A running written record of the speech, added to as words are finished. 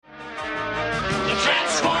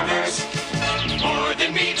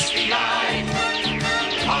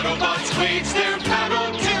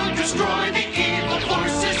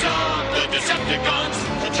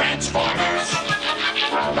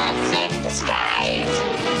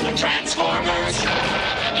Transformers,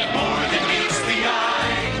 more than meets the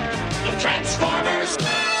eye. The Transformers.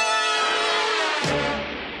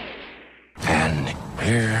 And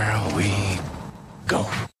here we go.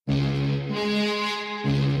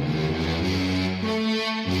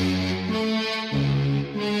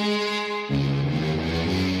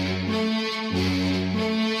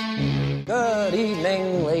 Good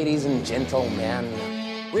evening, ladies and gentlemen.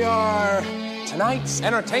 We are tonight's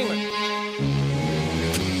entertainment.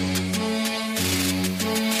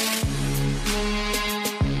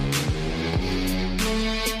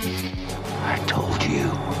 I told you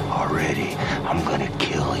already, I'm gonna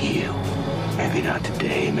kill you. Maybe not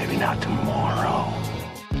today, maybe not tomorrow.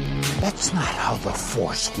 That's not how the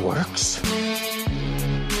Force works.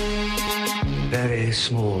 Very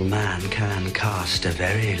small man can cast a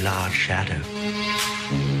very large shadow.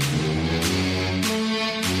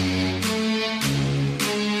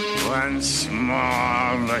 Once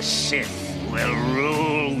more, the Sith will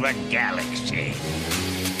rule the galaxy.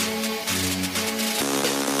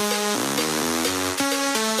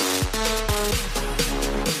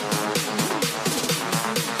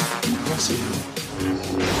 Impressive.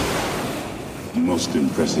 Most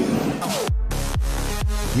impressive.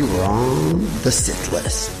 You were on the Sith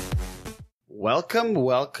list. Welcome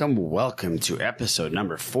to episode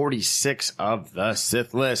number 46 of the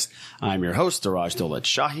Sith List. I'm your host, Daraj Dolat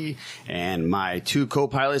Shahi, and my two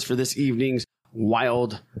co-pilots for this evening's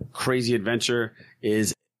wild, crazy adventure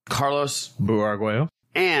is Carlos Buarguello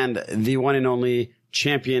and the one and only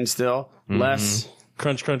champion still, Les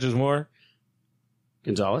Crunch is more.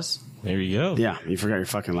 Gonzalez. There you go. Yeah, you forgot your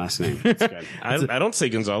fucking last name. That's good. I don't say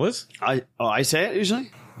Gonzalez. I say it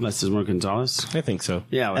usually? Les is more Gonzalez. I think so.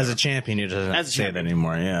 Yeah, as a champion, you doesn't have to say that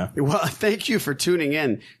anymore. Yeah. Well, thank you for tuning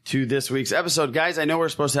in to this week's episode, guys. I know we're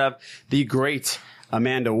supposed to have the great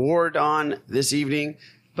Amanda Ward on this evening,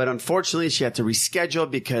 but unfortunately, she had to reschedule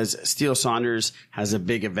because Steele Saunders has a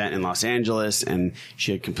big event in Los Angeles, and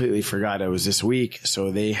she had completely forgot it was this week,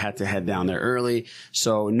 so they had to head down there early.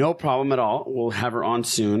 So no problem at all. We'll have her on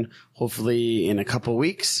soon, hopefully in a couple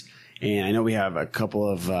weeks. And I know we have a couple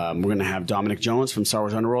of, we're going to have Dominic Jones from Star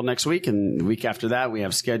Wars Underworld next week. And the week after that, we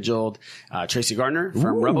have scheduled Tracy Gardner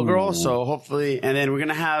from Rebel Girl. So hopefully, and then we're going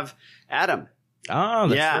to have Adam. Oh,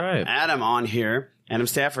 that's right. Adam on here. Adam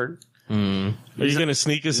Stafford. Are you going to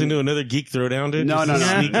sneak us into another Geek Throwdown, dude? No, Geek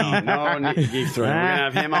Throwdown. We're going to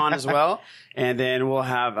have him on as well. And then we'll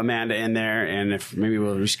have Amanda in there, and if maybe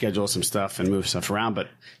we'll reschedule some stuff and move stuff around, but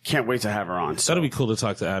can't wait to have her on. So. That'll be cool to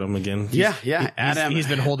talk to Adam again. Yeah. Adam. He's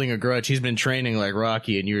been holding a grudge. He's been training like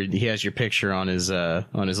Rocky, and he has your picture on his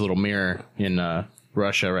little mirror in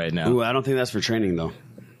Russia right now. Ooh, I don't think that's for training though.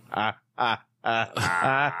 I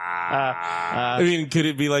mean, could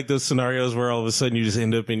it be like those scenarios where all of a sudden you just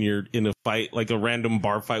end up in a fight, like a random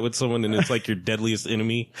bar fight with someone, and it's like your deadliest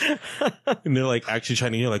enemy, and they're like actually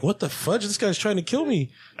trying to, you're like, what the fudge? This guy's trying to kill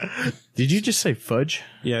me. Did you just say fudge?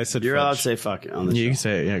 Yeah, I said you're fudge. allowed to say fuck on the show. You can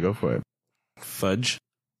say it. Yeah, go for it. Fudge.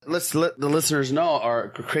 Let's let the listeners know our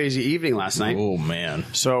crazy evening last night. Oh man!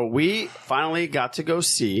 So we finally got to go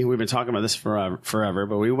see. We've been talking about this forever,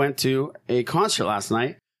 but we went to a concert last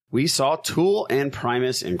night. We saw Tool and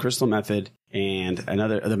Primus and Crystal Method and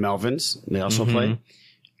the Melvins. They also play.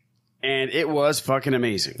 And it was fucking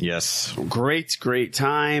amazing. Yes. Great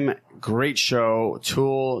time. Great show.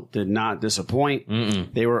 Tool did not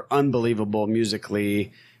disappoint. They were unbelievable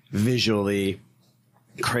musically, visually,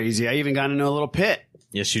 crazy. I even got into a little pit.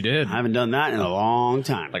 Yes, you did. I haven't done that in a long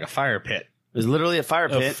time. Like a fire pit. It was literally a fire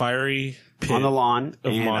pit. A fiery pit on the lawn.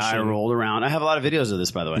 And motion. I rolled around. I have a lot of videos of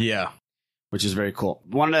this, by the way. Yeah. Which is very cool.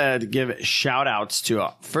 Wanted to give shout outs to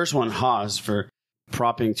first one, Haas, for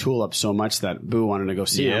propping Tool up so much that Boo wanted to go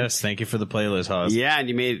see him. Yes, thank you for the playlist, Haas. Yeah, and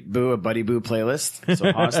you made Boo a Buddy Boo playlist.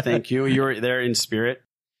 So Haas, thank you. You were there in spirit.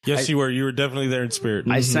 Yes, you were. You were definitely there in spirit.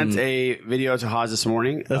 I sent a video to Haas this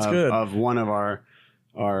morning. That's good. Of one of our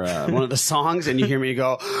one of the songs, and you hear me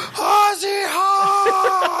go, Hawsy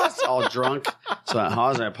Haas! All drunk. So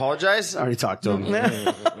Haas, I apologize. I already talked to him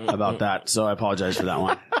about that, so I apologize for that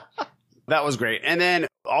one. That was great. And then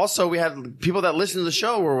also we had people that listen to the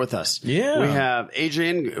show were with us. Yeah. We have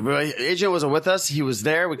Adrian. Adrian wasn't with us. He was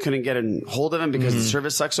there. We couldn't get a hold of him because the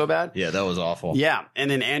service sucked so bad. Yeah, that was awful. Yeah. And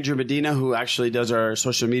then Andrew Medina, who actually does our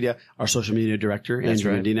social media director, That's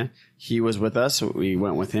Andrew right. Medina. He was with us. We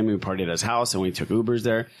went with him. We partied at his house and we took Ubers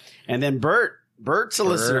there. And then Bert's a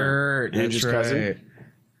listener. Andrew's cousin.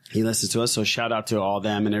 He listens to us, so shout out to all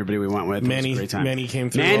them and everybody we went with. Manny, it was a great time. Manny came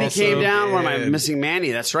through. Manny also. came down. What am I missing?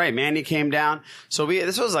 Manny. That's right. Manny came down. So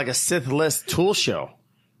this was like a Sith List Tool show.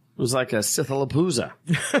 It was like a Sith-alapooza.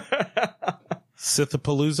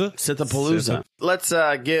 Sithapalooza. Let's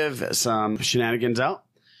give some shenanigans out.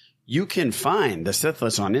 You can find the Sith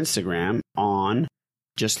List on Instagram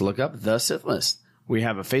just look up the Sith List. We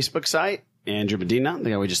have a Facebook site. Andrew Medina, the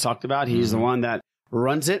guy we just talked about, he's the one that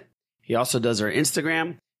runs it. He also does our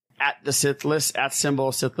Instagram at the Sith List, @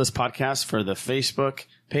 Sith List Podcast for the Facebook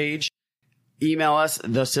page. Email us,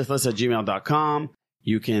 thesithlist@gmail.com.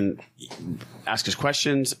 You can ask us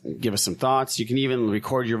questions, give us some thoughts. You can even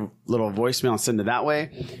record your little voicemail and send it that way.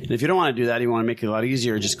 And if you don't want to do that, you want to make it a lot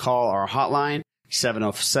easier, just call our hotline,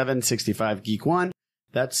 707-65-GEEK1.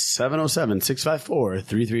 That's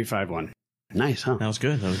 707-654-3351. Nice, huh? That was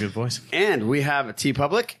good. That was a good voice. And we have a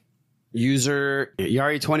TeePublic, user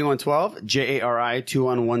Yari2112,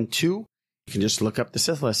 JARI2112. You can just look up the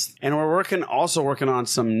Sith List. And we're also working on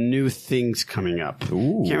some new things coming up.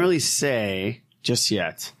 Ooh. Can't really say just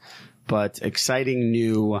yet, but exciting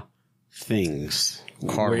new things.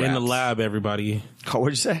 Car We're wraps. in the lab, everybody. What'd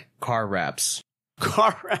you say? Car wraps.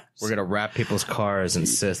 Car wraps. We're gonna wrap people's cars in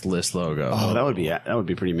Sith List logo. Oh, that would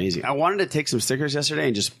be pretty amazing. I wanted to take some stickers yesterday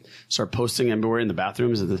and just start posting everywhere in the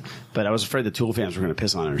bathrooms, but I was afraid the Tool fans were going to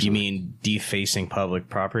piss on it or something. You mean defacing public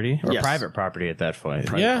property or Yes. private property at that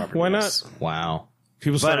point? Why not? Wow.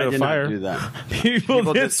 People But I started a did fire. not do that.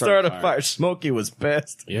 People did start a fire. Smokey was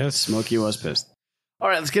pissed. Yes. Smokey was pissed. All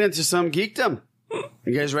right, let's get into some geekdom.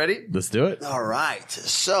 You guys ready? Let's do it. All right.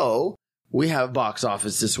 So we have box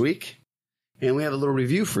office this week, and we have a little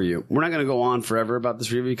review for you. We're not going to go on forever about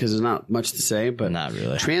this review because there's not much to say, but Not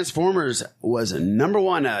really. Transformers was number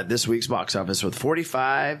one at this week's box office with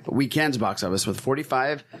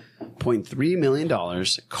 $45.3 million.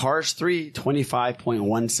 Cars 3,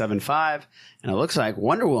 $25.175. And it looks like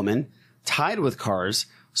Wonder Woman tied with Cars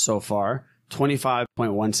so far,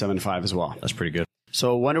 $25.175 as well. That's pretty good.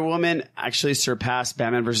 So Wonder Woman actually surpassed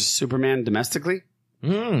Batman vs. Superman domestically,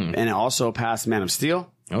 and it also passed Man of Steel.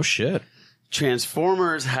 Oh, shit.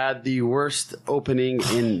 Transformers had the worst opening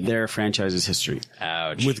in their franchise's history.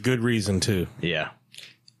 Ouch. With good reason, too. Yeah.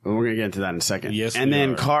 Well, we're going to get into that in a second. Yes, and we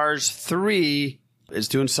then are. Cars 3 is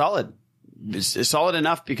doing solid. It's solid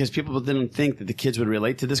enough because people didn't think that the kids would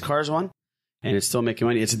relate to this Cars one. And it's still making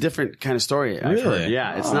money. It's a different kind of story. I've Really? heard.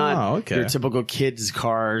 Yeah, it's not your typical kids'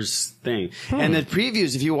 Cars thing. And the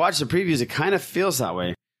previews, if you watch the previews, it kind of feels that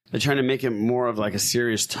way. They're trying to make it more of like a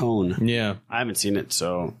serious tone. Yeah. I haven't seen it,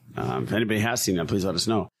 so if anybody has seen it, please let us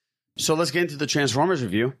know. So let's get into the Transformers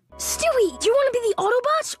review. Stewie, do you want to be the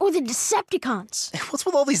Autobots or the Decepticons? What's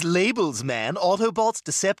with all these labels, man? Autobots,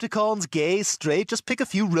 Decepticons, gay, straight. Just pick a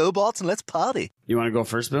few robots and let's party. You want to go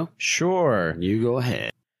first, Bill? Sure. You go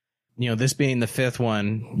ahead. You know, this being the fifth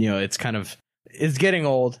one, you know, it's getting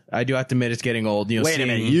old. I do have to admit it's getting old. You know, Wait a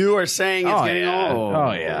minute. You are saying it's getting old?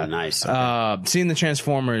 Oh, yeah. Nice. Okay. Seeing the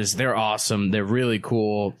Transformers, they're awesome. They're really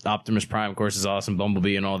cool. Optimus Prime, of course, is awesome.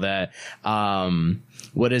 Bumblebee and all that.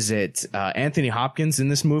 What is it? Anthony Hopkins in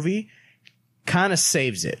this movie kind of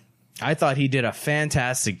saves it. I thought he did a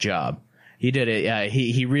fantastic job. He did it.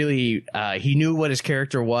 He really he knew what his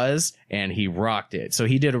character was, and he rocked it. So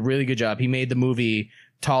he did a really good job. He made the movie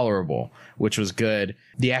tolerable, which was good.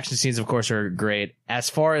 The action scenes, of course, are great. As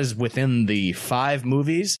far as within the 5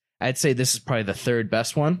 movies, I'd say this is probably the third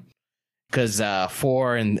best one, because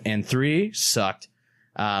 4 and 3 sucked.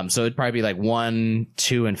 So it'd probably be like 1,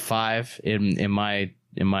 2, and 5 in my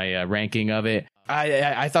ranking of it.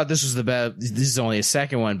 I thought this was the best. This is only a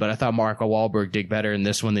second one, but I thought Marco Wahlberg did better in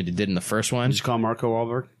this one than he did in the first one. Did you call Marco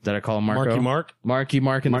Wahlberg? Did I call him Marco? Marky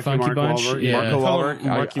Mark and the Funky Bunch. Wahlberg. Yeah. Marco Wahlberg.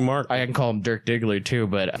 Marky Mark. I can call him Dirk Diggler too,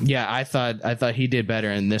 but yeah, I thought he did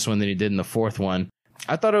better in this one than he did in the fourth one.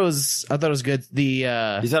 I thought it was good. You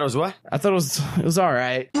thought it was what? I thought it was all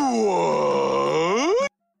right. What?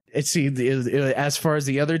 As far as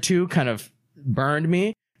the other two kind of burned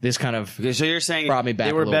me. This kind of so you're saying brought me back.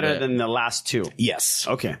 They were a little better bit. than the last 2. Yes.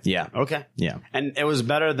 Okay. Yeah. Okay. Yeah. And it was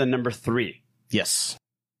better than number 3. Yes.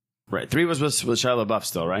 Right. 3 was with Shia LaBeouf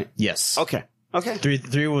still, right? Yes. Okay. Okay.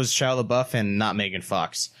 3 was Shia LaBeouf and not Megan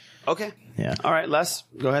Fox. Okay. Yeah. All right, Les,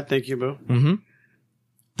 go ahead. Thank you, Boo. Mm-hmm.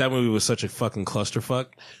 That movie was such a fucking clusterfuck.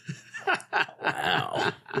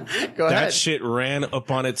 Wow. Go ahead. That shit ran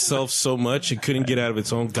upon itself so much it couldn't get out of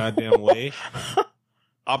its own goddamn way.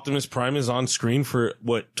 Optimus Prime is on screen for,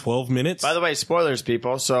 12 minutes? By the way, spoilers,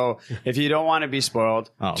 people. So if you don't want to be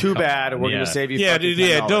spoiled, too bad. We're going to save you fucking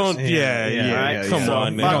 $10. Don't. Come So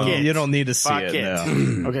on, fuck man. it. You don't need to see Fuck it. it.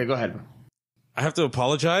 No. Okay, go ahead. I have to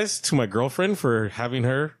apologize to my girlfriend for having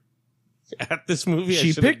her at this movie.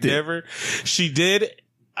 She picked it. She did.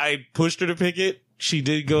 I pushed her to pick it. She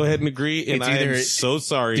did go ahead and agree, and It's I am either- so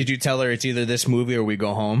sorry. Did you tell her it's either this movie or we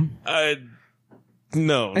go home?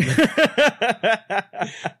 No.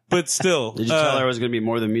 But still. Did you tell her it was going to be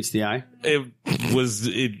more than meets the eye? She was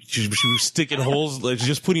sticking holes, like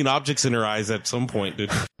just putting objects in her eyes at some point,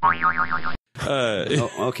 dude.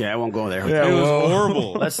 Okay, I won't go there. Yeah, it was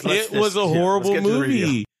horrible. It was a horrible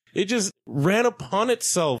movie. It just ran upon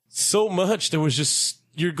itself so much. There was just,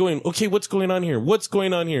 you're going, okay, what's going on here? What's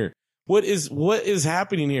going on here? What is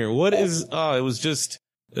happening here? It was just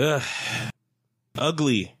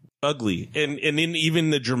ugly. And in even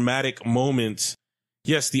the dramatic moments,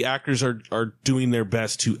 yes, the actors are doing their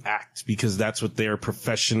best to act because that's what their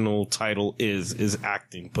professional title is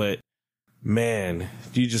acting. But man,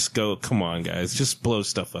 you just go, come on, guys, just blow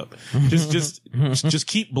stuff up. Just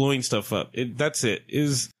keep blowing stuff up. That's it.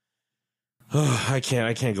 I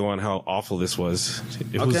can't go on how awful this was.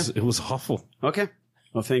 It was awful. Okay.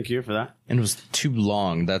 Well, thank you for that. And it was too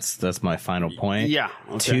long. That's my final point. Yeah.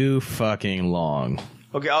 Okay. Too fucking long.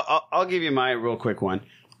 Okay, I'll give you my real quick one.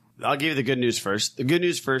 I'll give you the good news first. The good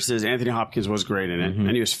news first is Anthony Hopkins was great in it,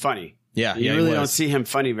 and he was funny. Yeah, you really don't see him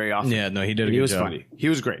funny very often. Yeah, no, he did a good job. He was funny. He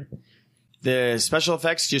was great. The special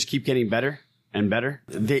effects just keep getting better and better.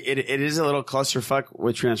 It is a little clusterfuck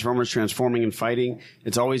with Transformers transforming and fighting.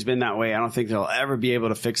 It's always been that way. I don't think they'll ever be able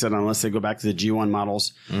to fix it unless they go back to the G1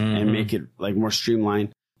 models and make it like more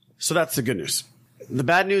streamlined. So that's the good news. The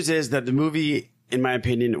bad news is that the movie, in my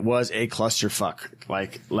opinion, was a clusterfuck,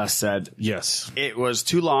 like Les said. Yes. It was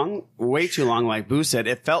too long, way too long, like Boo said.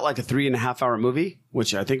 It felt like a 3.5 hour movie,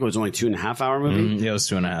 which I think it was only 2.5 hour movie. Yeah, it was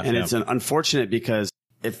 2.5. And it's unfortunate because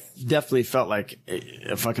it definitely felt like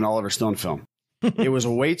a fucking Oliver Stone film. It was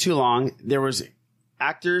way too long. There was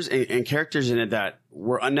actors and characters in it that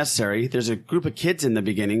were unnecessary. There's a group of kids in the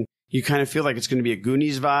beginning. You kind of feel like it's going to be a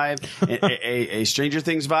Goonies vibe, a Stranger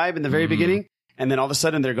Things vibe in the very beginning. And then all of a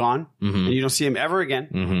sudden they're gone and you don't see him ever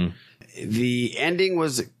again. The ending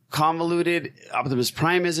was convoluted. Optimus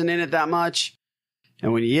Prime isn't in it that much.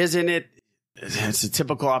 And when he is in it, it's a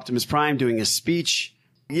typical Optimus Prime doing a speech.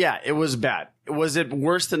 Yeah, it was bad. Was it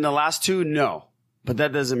worse than the last two? No. But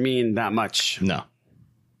that doesn't mean that much. No.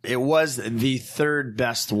 It was the third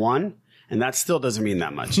best one, and that still doesn't mean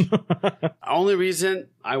that much. Only reason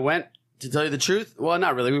I went, to tell you the truth, well,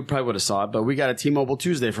 not really. We probably would have saw it, but we got a T-Mobile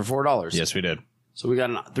Tuesday for $4. Yes, we did. So we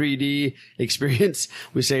got a 3D experience.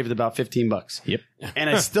 We saved about $15. Yep. And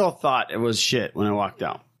I still thought it was shit when I walked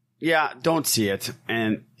out. Yeah, don't see it.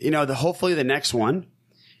 And, hopefully the next one,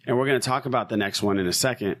 and we're going to talk about the next one in a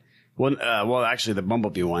second. Well, actually, the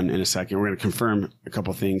Bumblebee one in a second. We're going to confirm a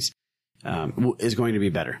couple things. Is going to be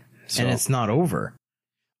better. So. And it's not over.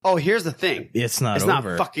 Oh, here's the thing. It's not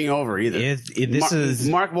fucking over either.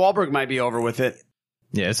 Mark Wahlberg might be over with it.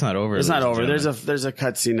 Yeah, it's not over. It's not over. There's a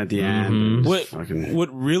cutscene at the end. What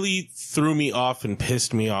really threw me off and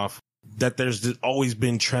pissed me off, that there's always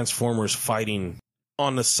been Transformers fighting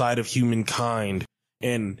on the side of humankind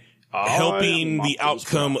and helping the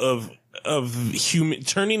outcome of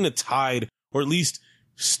turning the tide, or at least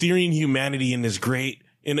steering humanity in this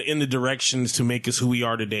in the directions to make us who we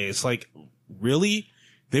are today. It's like, really?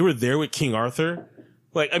 They were there with King Arthur?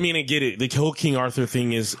 Like, I mean, I get it. The whole King Arthur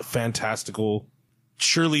thing is fantastical.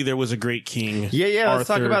 Surely there was a great king. Yeah. Let's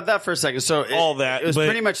talk about that for a second. So it was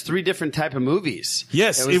pretty much 3 different type of movies.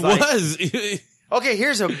 Yes, it was. Okay,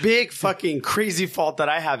 here's a big fucking crazy fault that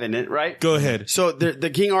I have in it, right? Go ahead. So the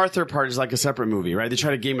King Arthur part is like a separate movie, right? They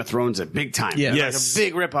try to Game of Thrones it big time. Yeah. Yes. Like a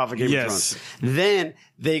big ripoff of Game of Thrones. Then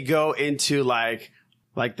they go into like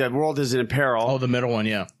the world is in peril. Oh, the middle one,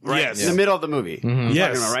 yeah. Right? Yes. In the middle of the movie.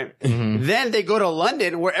 Yes. About, right? Then they go to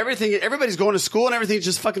London where everybody's going to school and everything's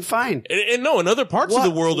just fucking fine. And no, in other parts of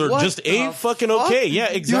the world are just fucking okay. Yeah,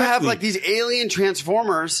 exactly. You have like these alien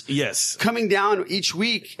Transformers coming down each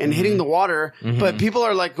week and hitting the water, but people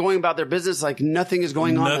are like going about their business like nothing is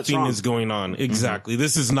going on. Nothing is going on. Exactly.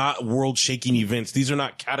 This is not world shaking events. These are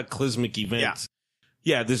not cataclysmic events.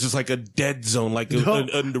 Yeah, this is like a dead zone, like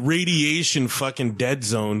a radiation fucking dead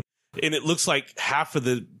zone. And it looks like half of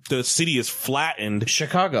the city is flattened.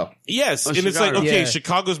 Chicago. Yes. And Chicago. it's like, okay,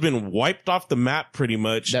 Chicago's been wiped off the map pretty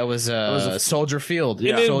much. That was Soldier Field.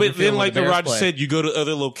 Yeah. But then like the Roger said, you go to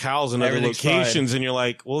other locales and other locations and you're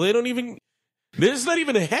like, well, they don't even... There's not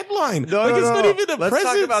even a headline. No, it's not even a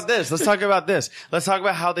presence. Let's talk about this. Let's talk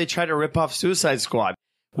about how they try to rip off Suicide Squad.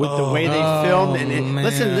 With the way they filmed.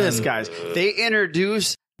 Listen to this, guys. They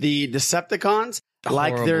introduce the Decepticons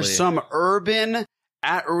like there's some urban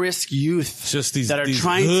at-risk youth just these, that are these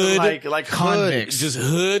trying hood, to like convicts. Just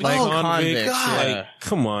hood convicts. Like,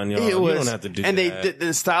 come on, y'all. You don't have to do that. And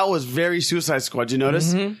the style was very Suicide Squad. Did you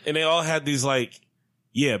notice? And they all had these like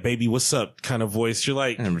yeah, baby, what's up kind of voice. You're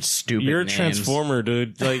like, stupid. You're a names. Transformer,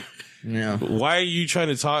 dude. Like, yeah. Why are you trying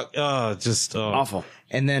to talk? Awful.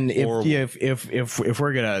 And then if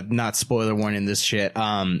we're gonna not spoiler warning this shit, the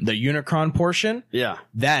Unicron portion,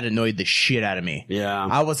 that annoyed the shit out of me. Yeah,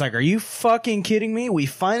 I was like, are you fucking kidding me? We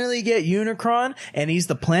finally get Unicron, and he's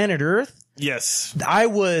the planet Earth. Yes, I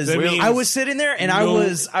was sitting there and I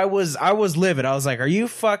was livid. I was like, are you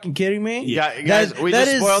fucking kidding me? Yeah, guys, we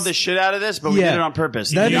just spoiled the shit out of this, but we did it on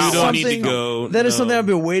purpose. You don't need to go. That is something I've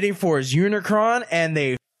been waiting for is Unicron, and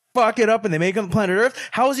they fuck it up and they make him the planet Earth.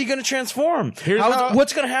 How is he going to transform?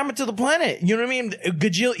 What's going to happen to the planet? You know what I mean?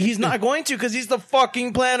 He's not going to because he's the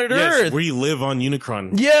fucking planet Earth. Where you live on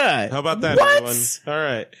Unicron. Yeah. How about that, what? everyone? All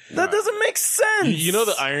right. That doesn't make sense. You know,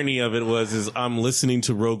 the irony of it is I'm listening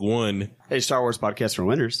to Rogue One. A Star Wars podcast for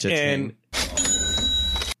winners. And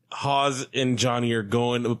Hawes and Johnny are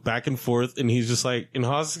going back and forth, and he's just like, and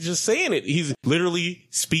Hawes is just saying it. He's literally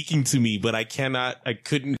speaking to me, but I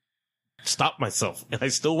couldn't stop myself, and I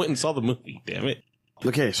still went and saw the movie. Damn it.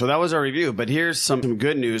 Okay, so that was our review, but here's some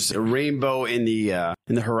good news. A rainbow in the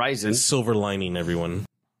horizon. Silver lining, everyone.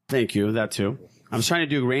 Thank you. That too. I was trying to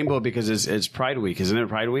do rainbow because it's Pride Week, isn't it?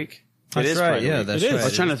 Pride Week. That's it is right. Pride Yeah, Week. that's right. right. I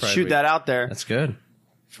was trying to shoot that out there. That's good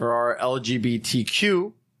for our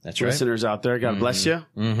LGBTQ listeners out there. God bless you,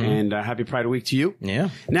 and happy Pride Week to you. Yeah.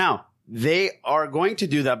 Now they are going to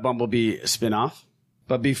do that Bumblebee spinoff.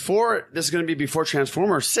 But before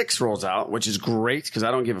Transformers 6 rolls out, which is great because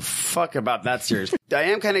I don't give a fuck about that series. I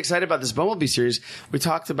am kind of excited about this Bumblebee series. We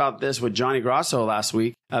talked about this with Johnny Grosso last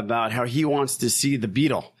week about how he wants to see the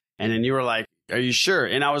Beetle. And then you were like, are you sure?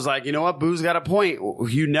 And I was like, you know what? Boo's got a point.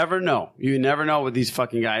 You never know. You never know with these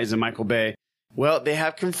fucking guys and Michael Bay. Well, they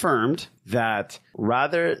have confirmed that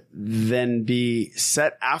rather than be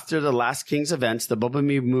set after the Last King's events, the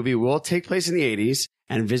Bumblebee movie will take place in the 80s.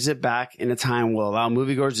 And visit back in a time will allow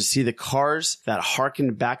moviegoers to see the cars that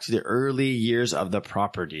harken back to the early years of the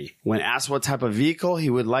property. When asked what type of vehicle he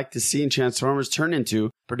would like to see Transformers turn into,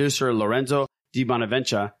 producer Lorenzo Di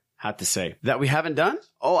Bonaventura had to say. That we haven't done?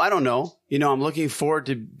 Oh, I don't know. You know, I'm looking forward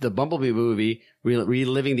to the Bumblebee movie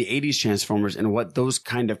reliving the 80s Transformers and what those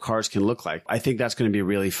kind of cars can look like. I think that's going to be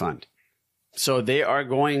really fun. So they are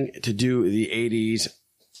going to do the 80s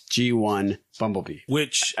G1 Bumblebee.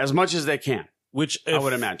 Which, as much as they can. Which I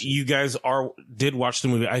would imagine you guys did watch the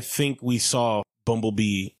movie. I think we saw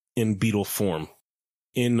Bumblebee in Beetle form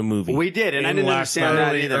in the movie. We did, and I didn't understand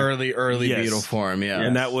that either. Early Beetle form, yeah.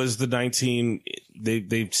 And that was the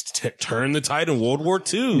they turned the tide in World War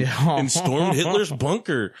II and stormed Hitler's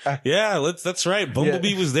bunker. Yeah, that's right.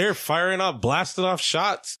 Bumblebee was there firing off, blasting off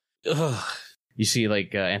shots. Ugh. You see,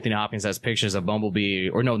 like Anthony Hopkins has pictures of Bumblebee,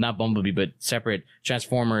 or no, not Bumblebee, but separate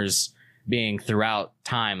Transformers being throughout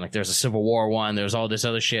time. Like there's a Civil War one, there's all this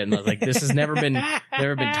other shit, and I was like, this has never been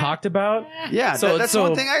talked about. Yeah, that's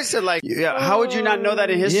one thing I said. Like, how would you not know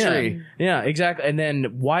that in history? Yeah, exactly. And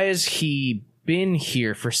then why has he been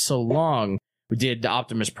here for so long? Did the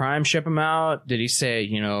Optimus Prime ship him out? Did he say,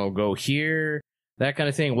 go here? That kind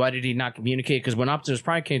of thing. Why did he not communicate? Because when Optimus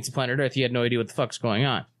Prime came to planet Earth, he had no idea what the fuck's going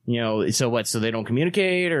on. So what? So they don't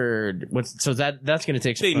communicate, or what? So that's going to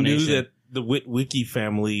take some explanation. They knew that the Witwicky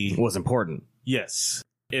family was important. Yes.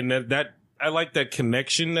 And that I like that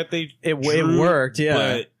connection that they it worked, yeah.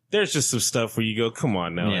 But there's just some stuff where you go, come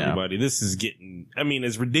on now, everybody. This is getting, I mean,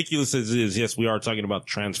 as ridiculous as it is, yes, we are talking about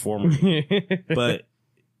Transformers, but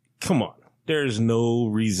come on. There's no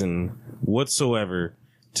reason whatsoever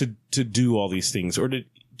to do all these things or to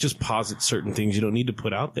just posit certain things you don't need to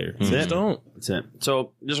put out there. Just don't. That's it.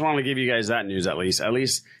 So just want to give you guys that news at least. At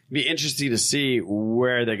least be interesting to see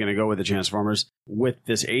where they're going to go with the Transformers with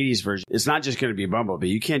this 80s version. It's not just going to be Bumblebee.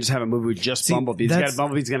 You can't just have a movie with just Bumblebee.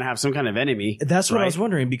 Bumblebee's going to have some kind of enemy. That's what I was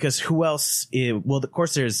wondering, because who else well, of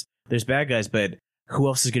course there's bad guys, but who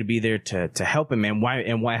else is going to be there to help him, and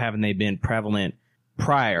why haven't they been prevalent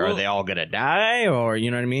prior? Are they all going to die, or you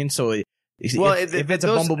know what I mean? So if it's a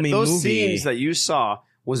Bumblebee those movie, scenes that you saw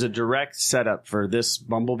was a direct setup for this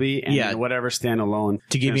Bumblebee and whatever standalone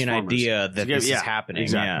to give you an idea that this is happening.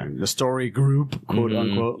 Exactly. The story group, quote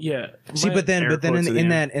unquote. Yeah. See, but then in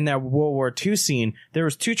that World War II scene, there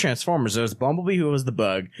was two Transformers. There was Bumblebee, who was the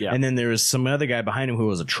bug, and then there was some other guy behind him who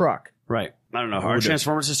was a truck. Right. I don't know. Our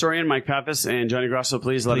Transformers historian, Mike Pappas and Johnny Grosso,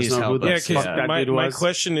 please let us know who the fuck that dude was. My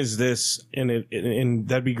question is this, and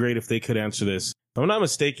that'd be great if they could answer this. If I'm not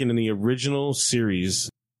mistaken, in the original series,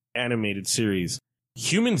 animated series,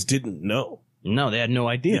 humans didn't know No, they had no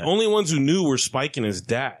idea. The only ones who knew were Spike and his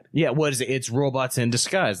dad. Yeah, what is it? It's robots in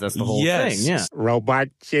disguise. That's the whole thing. Yeah.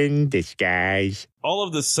 Robots in disguise. All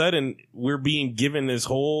of a sudden, we're being given this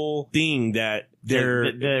whole thing that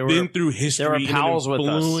they're been through history. They were pals with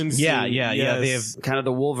us. Yeah. They have kind of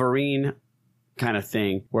the Wolverine kind of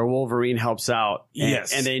thing where Wolverine helps out.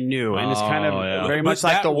 And they knew. And it's kind of very much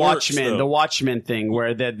like the Watchmen thing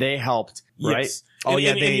where they helped, right? But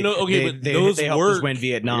those helped work. us win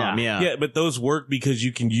Vietnam. Yeah, but those work because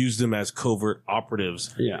you can use them as covert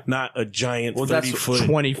operatives. Yeah, not a giant 30-foot,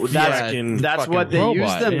 20-foot. That's what they robot,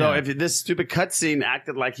 used them though. If this stupid cutscene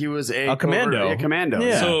acted like he was a commando,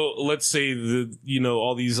 Yeah. So let's say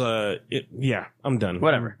all these. I'm done.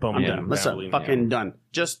 Whatever. I'm done. Listen, fucking done.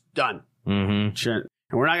 Just done. Mm-hmm. And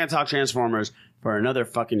we're not gonna talk Transformers for another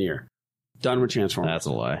fucking year. Done with Transformers. That's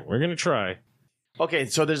a lie. We're gonna try. Okay,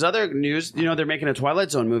 so there's other news. They're making a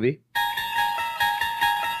Twilight Zone movie. Did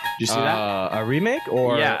you see that? A remake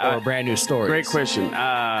or a brand new story? Great question.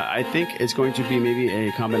 I think it's going to be maybe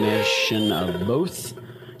a combination of both.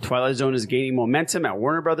 Twilight Zone is gaining momentum at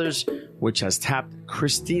Warner Brothers, which has tapped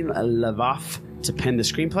Christine Lavoff to pen the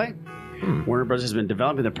screenplay. Warner Brothers has been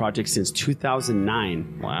developing the project since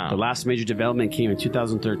 2009. Wow. The last major development came in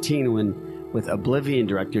 2013 with Oblivion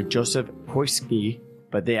director Joseph Koisky,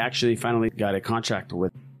 but they actually finally got a contract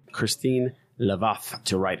with Christine Lavoff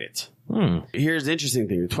to write it. Here's the interesting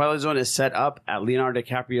thing. The Twilight Zone is set up at Leonardo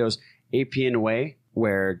DiCaprio's Appian Way,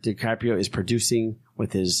 where DiCaprio is producing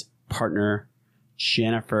with his partner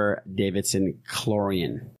Jennifer Davidson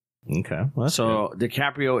Clorian. Okay. Well, so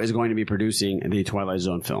DiCaprio is going to be producing the Twilight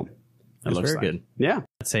Zone film. That's very good. Yeah.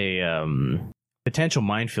 That's a potential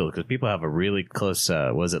minefield because people have a really close,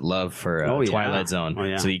 love for Twilight Zone. Oh,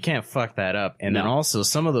 yeah. So you can't fuck that up. And then also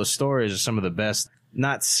some of those stories are some of the best,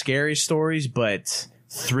 not scary stories, but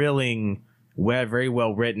thrilling, very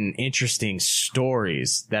well written, interesting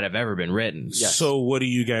stories that have ever been written. Yes. So what do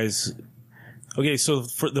you guys... Okay, so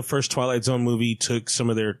for the first Twilight Zone movie took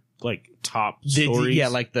some of their top stories. Yeah,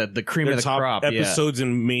 like the cream of the top crop episodes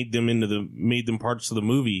and made them parts of the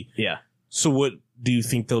movie. Yeah. So what do you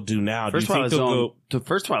think they'll do now? The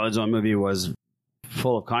first Twilight Zone movie was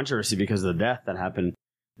full of controversy because of the death that happened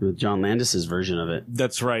with John Landis's version of it.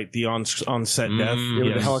 That's right, the on-set death.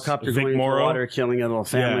 With the helicopter going into the water, killing a little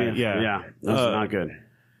family. Yeah. That was not good.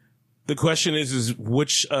 The question is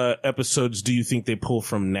which episodes do you think they pull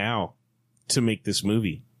from now to make this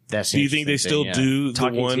movie? Do you think they still do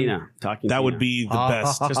Talking the one? Tina. That would be the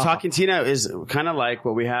best. Because Talking Tina is kind of like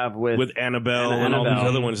what we have with Annabelle and all these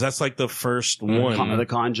other ones. That's like the first one. The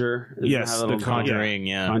Conjure. Yes, the Conjuring.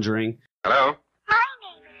 Yeah. Conjuring. Hello? My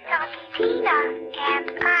name is Talking Tina,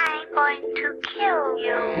 and I'm going to kill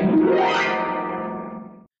you.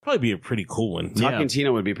 Probably be a pretty cool one. Talking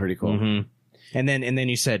Tina would be pretty cool. Mm-hmm. And then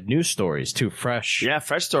you said news stories too, fresh. Yeah,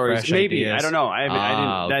 fresh stories. Fresh Maybe ideas. I don't know. I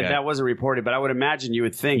didn't. Okay. That wasn't reported, but I would imagine you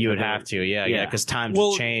would think You would have to, yeah, because times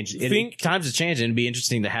have changed. Times have changed, and it'd be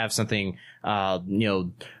interesting to have something.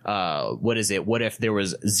 What is it? What if there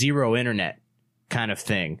was zero internet, kind of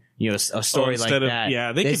thing? A story like that.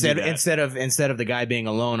 Yeah, they could do that. instead of the guy being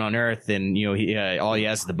alone on Earth, and all he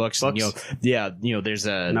has is the books. And, there's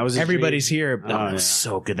everybody's here.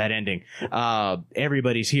 So good, that ending.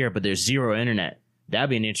 Everybody's here, but there's zero internet.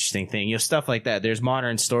 That'd be an interesting thing. Stuff like that. There's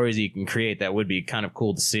modern stories you can create that would be kind of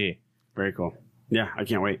cool to see. Very cool. Yeah, I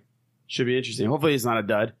can't wait. Should be interesting. Hopefully it's not a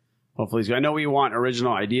dud. Hopefully it's good. I know we want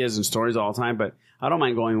original ideas and stories all the time, but I don't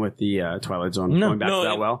mind going with the Twilight Zone, going back to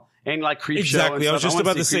that well. And like Creep Show. Exactly. I was just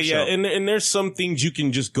about to say, Show. and there's some things you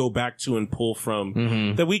can just go back to and pull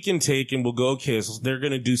from that we can take and we'll go, okay, so they're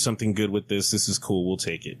going to do something good with this. This is cool. We'll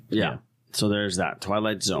take it. Yeah. So there's that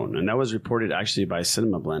Twilight Zone, and that was reported actually by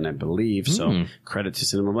Cinema Blend, I believe. So credit to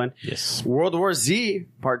Cinema Blend. Yes. World War Z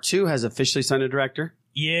Part 2 has officially signed a director.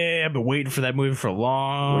 Yeah, I've been waiting for that movie for a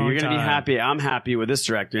long time. Well, you're going to be happy. I'm happy with this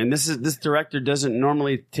director, and this director doesn't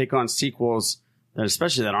normally take on sequels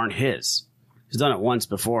especially that aren't his. He's done it once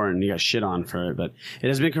before, and he got shit on for it. But it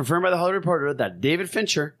has been confirmed by the Hollywood Reporter that David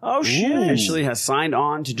Fincher officially has signed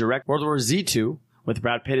on to direct World War Z 2. With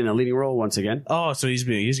Brad Pitt in a leading role once again. Oh, so he's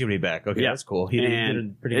going to be back. Okay, that's cool. He did a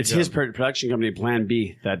pretty it's good his job. production company, Plan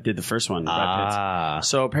B, that did the first one. Brad Pitt.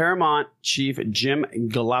 So Paramount chief Jim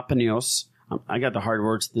Galapanos. I got the hard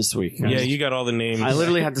words this week. Yeah, you got all the names. I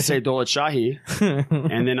literally had to say Dolat Shahi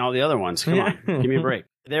and then all the other ones. Come on, give me a break.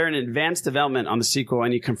 They're in advanced development on the sequel,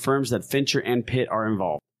 and he confirms that Fincher and Pitt are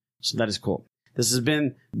involved. So that is cool. This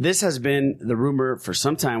has been the rumor for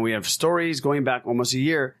some time. We have stories going back almost a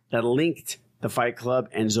year that linked the Fight Club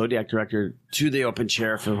and Zodiac director to the open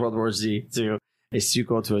chair for World War Z 2, a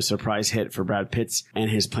sequel to a surprise hit for Brad Pitt's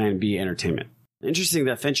and his Plan B entertainment. Interesting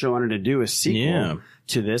that Fincher wanted to do a sequel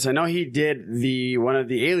to this. I know he did one of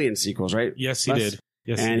the Alien sequels, right? Yes, he did.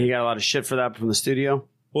 Yes, and he got a lot of shit for that from the studio.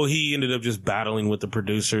 Well, he ended up just battling with the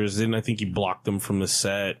producers, and I think he blocked them from the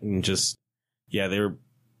set, and just they're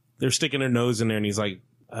sticking their nose in there, and he's like,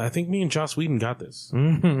 I think me and Joss Whedon got this.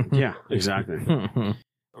 Yeah, exactly.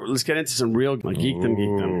 Let's get into some real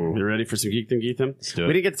geekdom. You ready for some geekdom?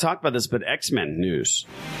 We didn't get to talk about this, but X-Men news.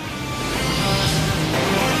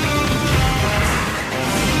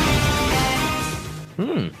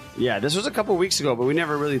 Yeah, this was a couple weeks ago, but we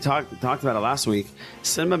never really talked about it last week.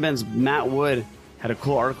 Cinema Ben's Matt Wood had a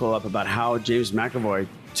cool article up about how James McAvoy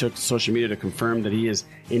took to social media to confirm that he is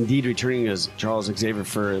indeed returning as Charles Xavier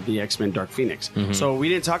for the X-Men Dark Phoenix. So we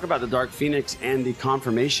didn't talk about the Dark Phoenix and the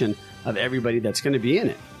confirmation of everybody that's going to be in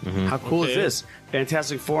it. How cool is this?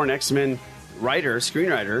 Fantastic Four and X-Men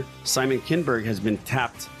screenwriter Simon Kinberg has been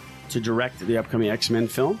tapped to direct the upcoming X-Men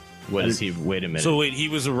film. Wait a minute. So wait, he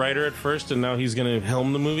was a writer at first, and now he's going to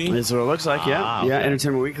helm the movie? That's what it looks like, yeah. Okay. Yeah,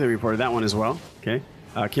 Entertainment Weekly reported that one as well. Okay.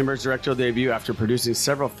 Kinberg's directorial debut after producing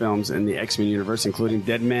several films in the X-Men universe, including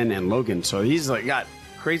Dead Men and Logan. So he's got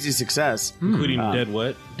crazy success. Including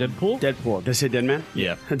Deadpool? Deadpool. Did I say Dead Man?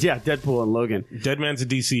 Yeah. Yeah, Deadpool and Logan. Dead Man's a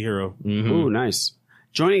DC hero. Ooh, nice.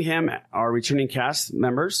 Joining him are returning cast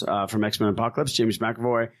members from X-Men Apocalypse, James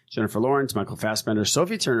McAvoy, Jennifer Lawrence, Michael Fassbender,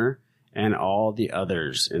 Sophie Turner, and all the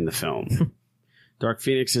others in the film. Dark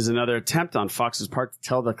Phoenix is another attempt on Fox's part to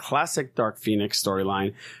tell the classic Dark Phoenix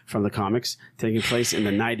storyline from the comics. Taking place in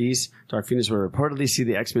the 90s, Dark Phoenix will reportedly see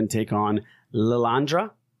the X-Men take on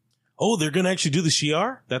Lilandra. Oh, they're going to actually do the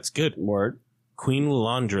Shi'ar? That's good. Word. Queen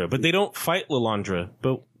Lilandra. But they don't fight Lilandra.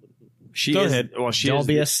 But Go ahead. Well, Don't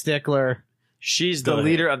be a stickler. She's the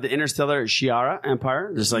leader of the interstellar Shi'ara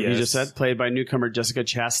Empire, just like you just said, played by newcomer Jessica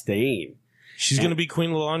Chastain. She's going to be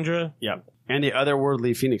Queen Lilandra? Yep. And the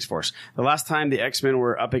otherworldly Phoenix Force. The last time the X-Men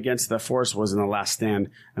were up against the Force was in The Last Stand,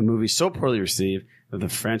 a movie so poorly received that the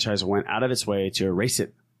franchise went out of its way to erase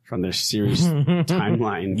it from their series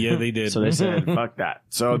timeline. Yeah, they did. So they said, fuck that.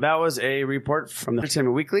 So that was a report from the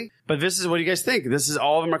Entertainment Weekly. But this is what do you guys think? This is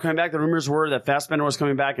all of them are coming back. The rumors were that Fassbender was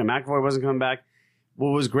coming back and McAvoy wasn't coming back. What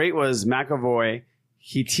was great was McAvoy,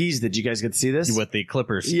 he teased. Did you guys get to see this? With the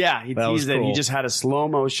Clippers. Yeah, he teased that. He just had a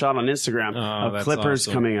slow-mo shot on Instagram of Clippers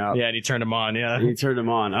coming up. Yeah, and he turned them on, He turned them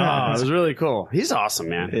on. Oh, it was really cool. He's awesome,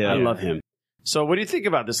 man. I love him. So what do you think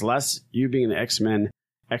about this, Les? You being an X-Men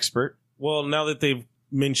expert. Well, now that they've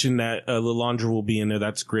mentioned that Lilandra will be in there,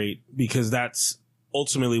 that's great, because that's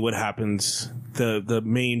ultimately what happens. The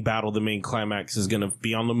main battle, the main climax is going to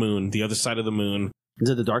be on the moon, the other side of the moon. Is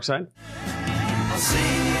it the dark side? I'll see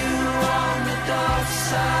you on the dark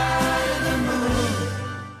side of the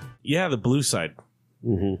moon. Yeah, the blue side.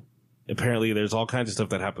 Apparently, there's all kinds of stuff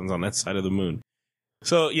that happens on that side of the moon.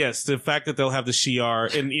 So, yes, the fact that they'll have the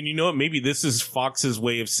Shi'ar, and you know what? Maybe this is Fox's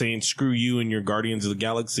way of saying, screw you and your Guardians of the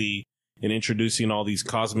Galaxy, and introducing all these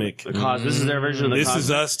cosmic... This is their version of the This cosmic.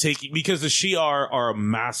 is us taking... Because the Shi'ar are a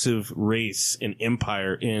massive race and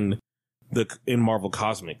empire in Marvel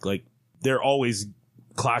Cosmic. Like, they're always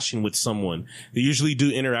clashing with someone. They usually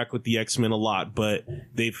do interact with the X-Men a lot, but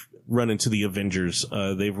they've run into the Avengers.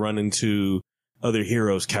 They've run into other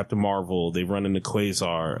heroes, Captain Marvel. They've run into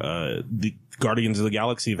Quasar. The Guardians of the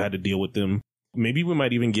Galaxy have had to deal with them. Maybe we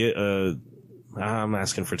might even get I'm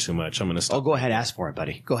asking for too much. I'm going to stop. Oh, go ahead. Ask for it,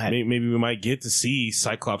 buddy. Go ahead. Maybe we might get to see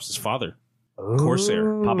Cyclops' father.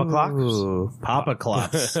 Corsair. Papa Clops? Papa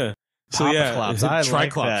Clops. So Papa yeah, Clops. I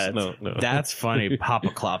like Triclops. that. No. That's funny.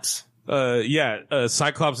 Papa Clops.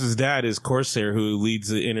 Cyclops' dad is Corsair, who leads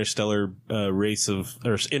the interstellar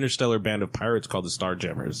interstellar band of pirates called the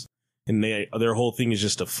Starjammers. And their whole thing is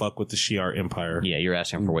just to fuck with the Shi'ar Empire. Yeah, you're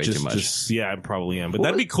asking for way too much. Yeah, I probably am. But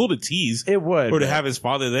that'd be cool to tease. It would. Or to have his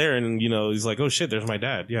father there and, he's like, oh shit, there's my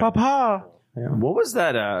dad. Yeah. Papa! Yeah. What was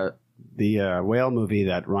that, the whale movie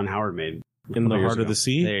that Ron Howard made? In the Heart of the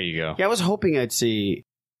Sea? There you go. Yeah, I was hoping I'd see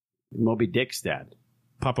Moby Dick's dad.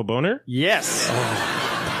 Papa Boner? Yes!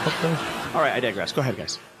 All right, I digress. Go ahead,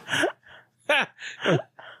 guys.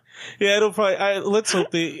 Yeah, it'll probably. Let's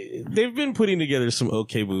hope they've been putting together some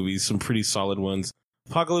okay movies, some pretty solid ones.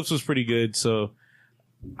 Apocalypse was pretty good, so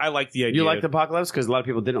I like the idea. You liked Apocalypse? Because a lot of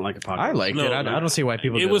people didn't like Apocalypse. I liked it. I don't see why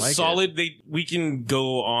people didn't like it. It was solid. We can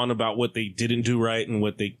go on about what they didn't do right and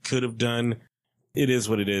what they could have done. It is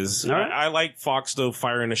what it is. All right. I like Fox, though,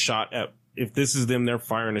 firing a shot at... If this is them, they're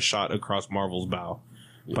firing a shot across Marvel's bow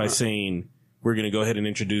by saying, we're going to go ahead and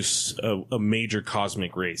introduce a major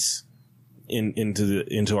cosmic race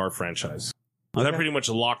into our franchise. That pretty much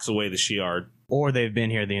locks away the Shi'ar. Or they've been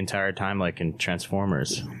here the entire time, like in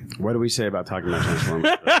Transformers. What do we say about talking about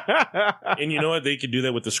Transformers? And you know what? They could do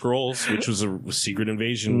that with the Skrulls, which was a secret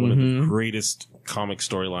invasion, one of the greatest comic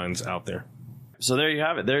storylines out there. So there you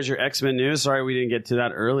have it. There's your X-Men news. Sorry we didn't get to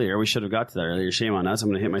that earlier. We should have got to that earlier. Shame on us. I'm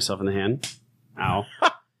going to hit myself in the hand. Ow.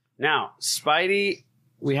 Now, Spidey,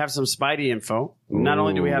 we have some Spidey info. Not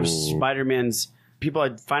only do we have Spider-Man's,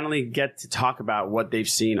 people finally get to talk about what they've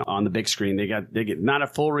seen on the big screen. They get not a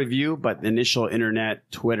full review, but initial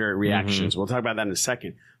internet, Twitter reactions. We'll talk about that in a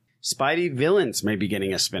second. Spidey villains may be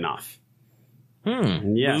getting a spin-off.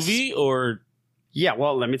 Yes. Movie or... Yeah,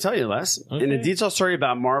 well, let me tell you, Les. Okay. In a detailed story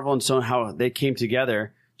about Marvel and so how they came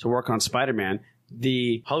together to work on Spider-Man,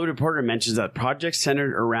 the Hollywood Reporter mentions that projects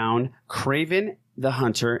centered around Kraven the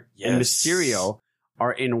Hunter and Mysterio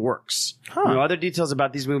are in works. No other details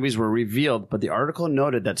about these movies were revealed, but the article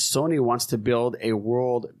noted that Sony wants to build a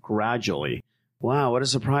world gradually. Wow, what a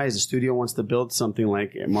surprise. The studio wants to build something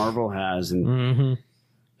like Marvel has. And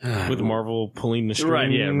with Marvel pulling the string.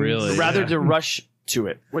 Right. Yeah, really. Rather to rush to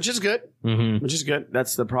it, which is good. Which is good.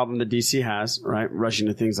 That's the problem that DC has, right? Rushing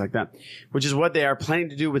to things like that, which is what they are planning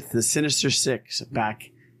to do with the Sinister Six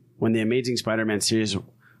back when the Amazing Spider-Man series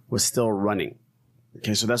was still running.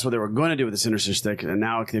 Okay, so that's what they were going to do with the Sinister Six, and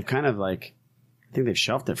now they've kind of like, I think they've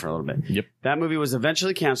shelved it for a little bit. Yep. That movie was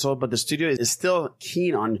eventually canceled, but the studio is still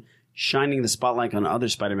keen on shining the spotlight on other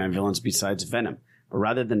Spider-Man villains besides Venom. But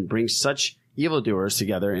rather than bring such evildoers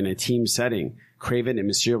together in a team setting, Kraven and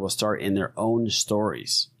Mysterio will star in their own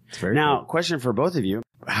stories. Now, question for both of you.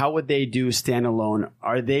 How would they do standalone?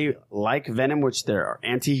 Are they like Venom, which they're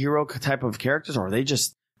anti-hero type of characters, or are they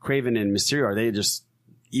just Kraven and Mysterio? Are they just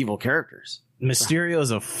evil characters? Mysterio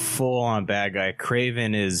is a full-on bad guy.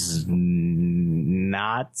 Kraven is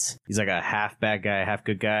not. He's like a half bad guy, half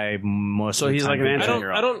good guy. Most of the he's time like an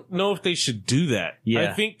anti-hero. I don't know if they should do that. Yeah.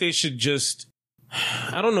 I think they should just...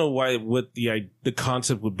 I don't know what the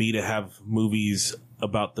concept would be to have movies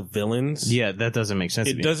about the villains. Yeah, that doesn't make sense.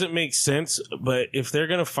 It doesn't make sense, but if they're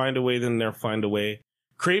going to find a way, then they'll find a way.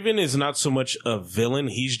 Kraven is not so much a villain.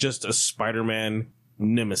 He's just a Spider-Man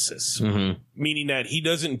nemesis. Meaning that he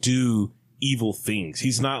doesn't do evil things.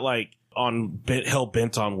 He's not like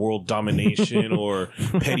hell-bent on world domination or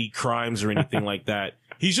petty crimes or anything like that.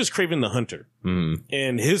 He's just Kraven the Hunter.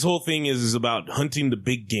 And his whole thing is about hunting the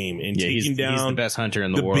big game and taking down he's the best hunter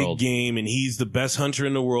in the world. Big game, and he's the best hunter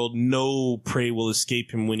in the world. No prey will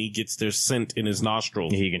escape him when he gets their scent in his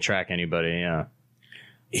nostrils. He can track anybody, yeah.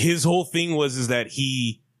 His whole thing was that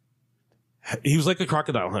he was like a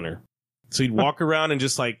crocodile hunter. So he'd walk around and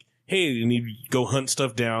just like, hey, and he'd go hunt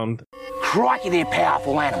stuff down. Crikey, they're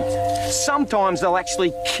powerful animals. Sometimes they'll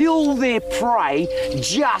actually kill their prey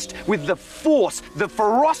just with the force, the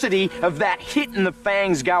ferocity of that hit and the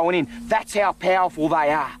fangs going in. That's how powerful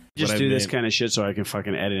they are. Just do this kind of shit so I can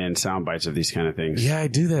fucking edit in sound bites of these kind of things. Yeah, I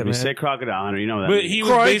do that, man. You say crocodile hunter, you know that. But he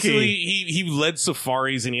was basically, he led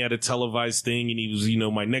safaris and he had a televised thing and he was,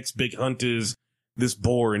 my next big hunt is this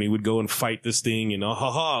boar, and he would go and fight this thing and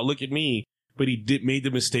look at me. But he made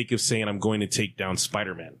the mistake of saying, I'm going to take down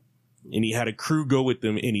Spider-Man. And he had a crew go with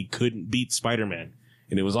them, and he couldn't beat Spider-Man.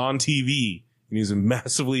 And it was on TV, and he was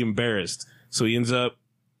massively embarrassed. So he ends up,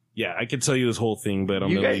 I could tell you his whole thing, but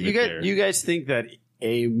I'm going to leave it there. You guys think that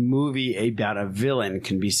a movie about a villain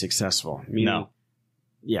can be successful? No.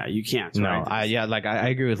 Yeah, you can't. No, right? I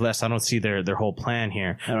agree with Les. I don't see their whole plan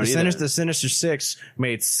here. The Sinister Six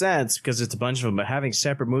made sense because it's a bunch of them, but having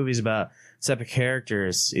separate movies about separate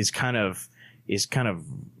characters is kind of odd.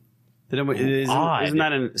 Isn't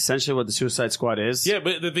that essentially what the Suicide Squad is? Yeah,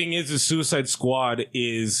 but the thing is, the Suicide Squad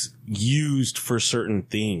is used for certain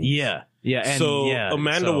things. Yeah.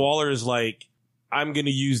 Amanda Waller is like, I'm going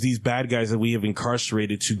to use these bad guys that we have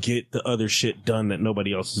incarcerated to get the other shit done that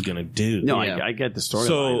nobody else is going to do. No, I get the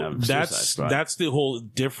storyline of Suicide Squad. That's the whole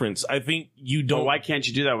difference. I think you don't. Well, why can't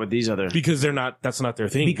you do that with these other? Because that's not their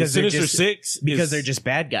thing. Because they're just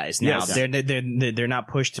bad guys now. Yes. They're not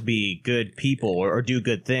pushed to be good people or do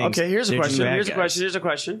good things. Okay, here's a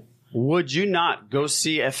question. Would you not go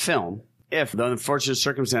see a film if the unfortunate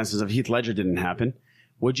circumstances of Heath Ledger didn't happen?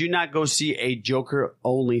 Would you not go see a Joker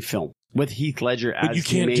only film with Heath Ledger as But you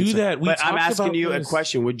can't do that. But I'm asking you a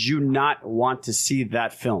question. Would you not want to see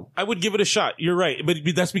that film? I would give it a shot. You're right. But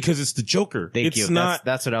that's because it's the Joker. It's not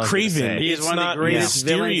that's what I was gonna Kraven. say. He's one of the greatest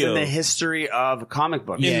villains in the history of comic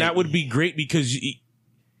books. And that would be great because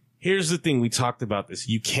here's the thing. We talked about this.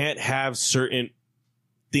 You can't have certain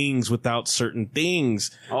things without certain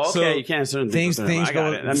things. Oh, okay, So, you can't have certain things I got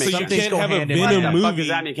go. it. That makes so you sense. can't have a hand in Venom hand. What the fuck movie. does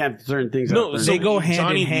that mean? You can't have certain things. No, out they go hand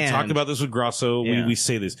Johnny, in hand. We talked about this with Grosso. Yeah. We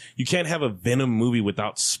say this. You can't have a Venom movie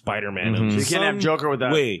without Spider-Man. Mhm. So you can't have Joker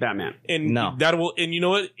without Batman. And No. that will. And you know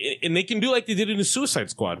what? And they can do like they did in the Suicide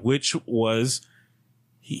Squad, which was.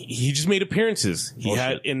 He just made appearances. He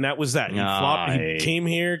had, and that was that. He flopped. He came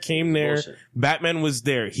here, came there. Bullshit. Batman was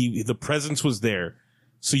there. The presence was there,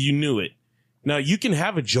 so you knew it. Now you can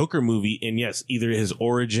have a Joker movie, and yes, either his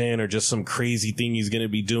origin or just some crazy thing he's going to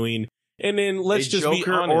be doing, and then let's just be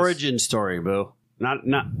Joker honest. origin story, boo. Not.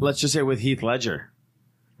 Let's just say with Heath Ledger.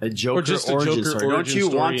 A Joker Or just a origin Joker story. Don't origin you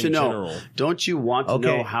story want to in know? general. Don't you want to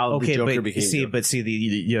know how the Joker became Joker? But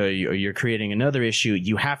you're creating another issue.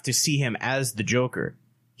 You have to see him as the Joker.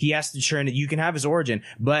 He has to turn it. You can have his origin,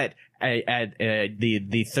 but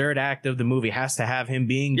the third act of the movie has to have him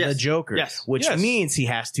being the Joker, which means he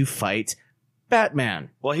has to fight Batman.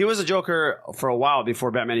 Well, he was a Joker for a while before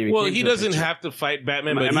Batman even Well, came he to the doesn't picture. have to fight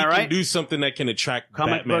Batman, Am but I he right? can do something that can attract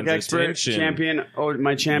Comic Batman's book expert, attention. champion,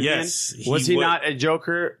 my champion. Yes, was he not a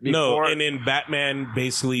Joker before? No, and then Batman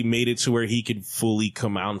basically made it to where he could fully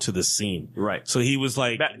come out into the scene. Right. So he was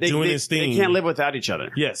like doing his thing. They can't live without each other.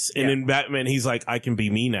 Yes, and then Batman, he's like, I can be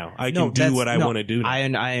me now. I can do what I want to do now.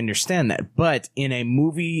 I understand that, but in a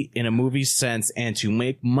movie sense, and to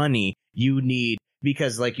make money, you need,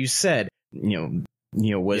 because like you said, you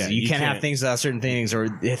can't have things without certain things, or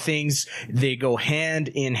things, they go hand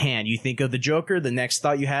in hand. You think of the Joker, the next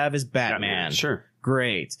thought you have is Batman. Sure.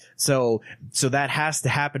 Great. So that has to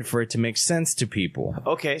happen for it to make sense to people.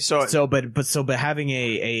 Okay, but having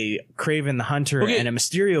a Kraven the Hunter and a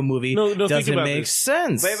Mysterio movie doesn't make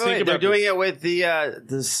sense. Wait. They're doing it with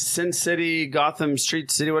the Sin City, Gotham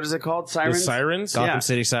Street City. What is it called? Sirens? The Sirens? Gotham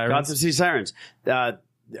City Sirens. Gotham City Sirens.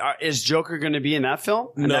 Is Joker going to be in that film?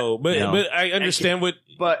 No, but I understand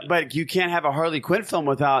But you can't have a Harley Quinn film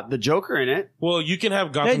without the Joker in it. Well, you can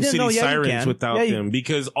have Gotham City Sirens without them,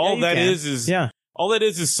 because all that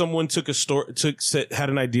is someone took had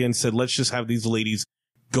an idea and said, let's just have these ladies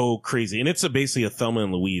go crazy, and it's basically a Thelma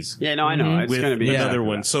and Louise. Yeah, no, I know it's going to be another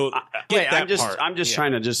one. So I'm just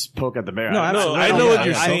trying to just poke at the bear. I know what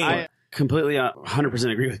you're saying. I completely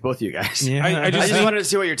 100% agree with both of you guys. Yeah. I just wanted to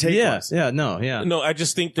see what your take was. No, I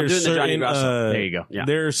just think there's certain. There you go. Yeah.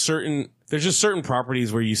 There's just certain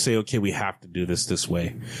properties where you say, okay, we have to do this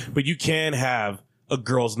way, but you can have a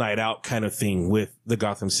girls' night out kind of thing with the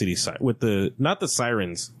Gotham City side, with not the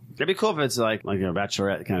Sirens. It'd be cool if it's like a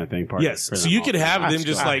bachelorette kind of thing. Yes, so you could have them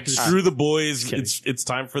just like screw the boys. It's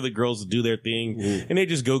time for the girls to do their thing, and they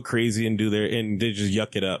just go crazy and they just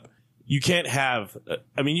yuck it up. You can't have.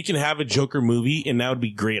 You can have a Joker movie, and that would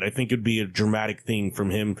be great. I think it'd be a dramatic thing from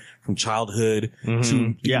him, from childhood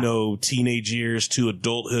to teenage years to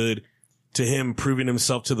adulthood, to him proving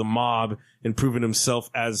himself to the mob and proving himself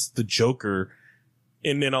as the Joker.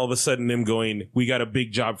 And then all of a sudden them going, we got a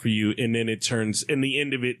big job for you. And then the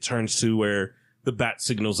end of it turns to where the bat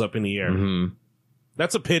signal's up in the air. Mm-hmm.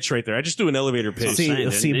 That's a pitch right there. I just do an elevator pitch.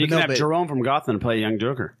 You can have Jerome from Gotham play young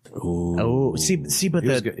Joker. But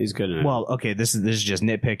he's good in it. Well, okay, this is just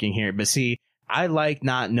nitpicking here, but see, I like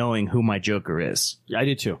not knowing who my Joker is. Yeah, I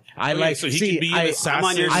do too. So he can be an assassin. I'm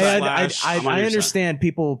on your side. I understand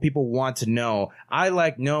people want to know. I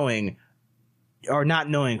like knowing, or not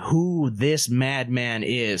knowing, who this madman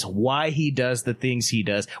is, why he does the things he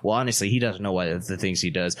does. Well, honestly, he doesn't know why the things he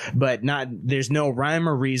does, but there's no rhyme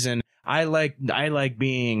or reason. I like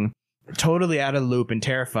being totally out of the loop and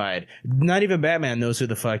terrified. Not even Batman knows who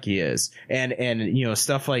the fuck he is, and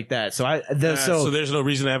stuff like that. So so there's no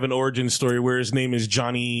reason to have an origin story where his name is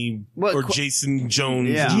Johnny or Jason Jones.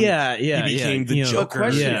 Yeah. He became the Joker. A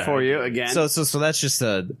question for you again. So that's just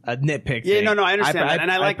a nitpick. Yeah, thing. no, I understand that,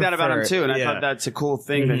 and I like that about him too. And yeah. I thought that's a cool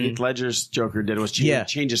thing that HeathLedger's Joker did was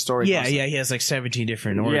change his story. Yeah, he has like 17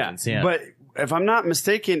 different origins. Yeah, but if I'm not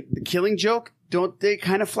mistaken, the Killing Joke, don't they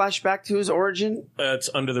kind of flash back to his origin? It's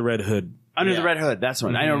Under the Red Hood. Under the Red Hood, that's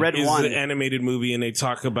one. I know Red One. It's the animated movie, and they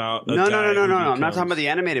talk about No. I'm not talking about the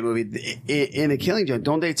animated movie. In the Killing Joke,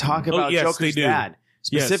 don't they talk about Joker's dad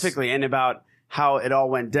specifically and about how it all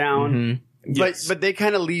went down? Mm-hmm. But they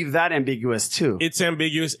kind of leave that ambiguous too. It's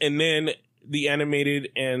ambiguous, and then the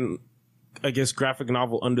animated and I guess graphic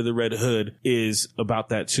novel Under the Red Hood is about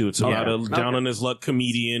that too. It's about a down on his luck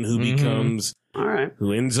comedian who becomes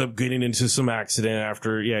who ends up getting into some accident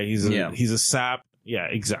after he's a sap. Yeah,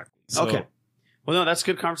 exactly. So, okay. Well, no, that's a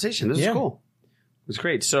good conversation. This is cool. It's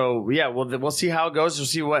great. So we'll see how it goes. We'll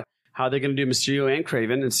see how they're going to do Mysterio and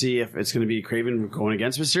Kraven, and see if it's going to be Kraven going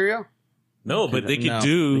against Mysterio. No, but they could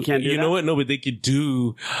do. They can't do that? Know what? No, but they could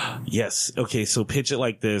do. Yes. Okay. So pitch it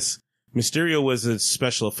like this. Mysterio was a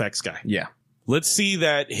special effects guy. Yeah. Let's see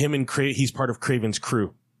that him and he's part of Kraven's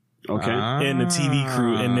crew. Okay. And the TV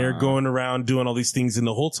crew. And they're going around doing all these things. And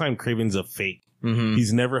the whole time Kraven's a fake. Mm-hmm.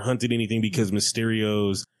 He's never hunted anything because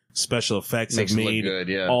Mysterio's special effects Makes have it look made good,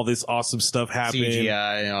 yeah. all this awesome stuff happen.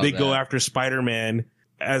 CGI and all they that. go after Spider-Man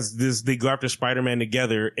they go after Spider-Man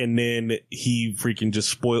together, and then he freaking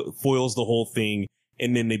just foils the whole thing,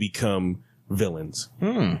 and then they become villains.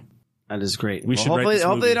 That is great. We should write this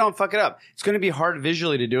hopefully movie. they don't fuck it up. It's going to be hard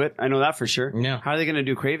visually to do it. I know that for sure. Yeah. How are they going to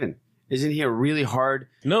do Kraven? Isn't he a really hard?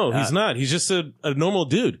 No, he's not. He's just a normal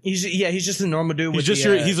dude. He's just a normal dude. He's with just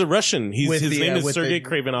the, he's a Russian. His name is with Sergei the-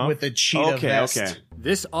 Kravenov. with the cheetah vest. Okay.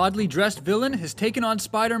 This oddly dressed villain has taken on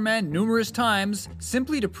Spider-Man numerous times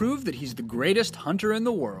simply to prove that he's the greatest hunter in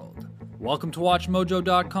the world. Welcome to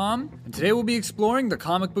WatchMojo.com, and today we'll be exploring the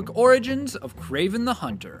comic book origins of Kraven the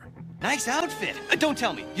Hunter. Nice outfit. Don't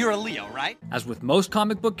tell me, you're a Leo, right? As with most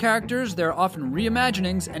comic book characters, there are often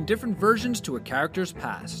reimaginings and different versions to a character's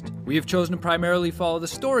past. We have chosen to primarily follow the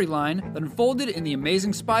storyline that unfolded in The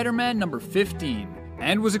Amazing Spider-Man number 15,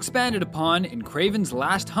 and was expanded upon in Kraven's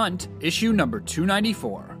Last Hunt, issue number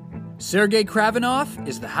 294. Sergei Kravenov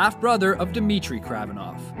is the half-brother of Dmitry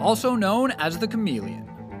Kravenov, also known as the Chameleon.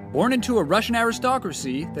 Born into a Russian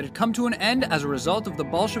aristocracy that had come to an end as a result of the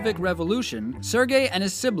Bolshevik Revolution, Sergei and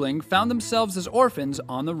his sibling found themselves as orphans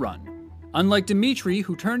on the run. Unlike Dmitry,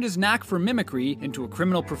 who turned his knack for mimicry into a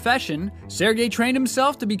criminal profession, Sergei trained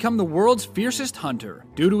himself to become the world's fiercest hunter,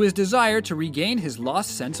 due to his desire to regain his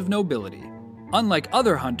lost sense of nobility. Unlike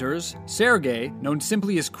other hunters, Sergei, known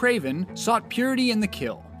simply as Kraven, sought purity in the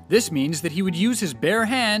kill. This means that he would use his bare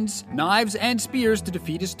hands, knives, and spears to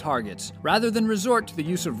defeat his targets, rather than resort to the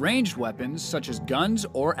use of ranged weapons such as guns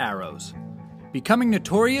or arrows. Becoming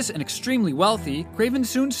notorious and extremely wealthy, Kraven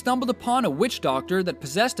soon stumbled upon a witch doctor that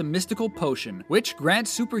possessed a mystical potion, which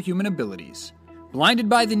grants superhuman abilities. Blinded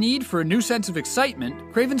by the need for a new sense of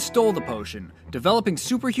excitement, Kraven stole the potion, developing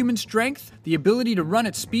superhuman strength, the ability to run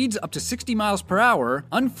at speeds up to 60 miles per hour,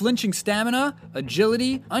 unflinching stamina,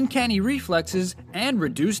 agility, uncanny reflexes, and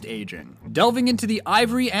reduced aging. Delving into the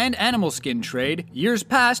ivory and animal skin trade, years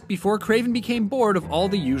passed before Kraven became bored of all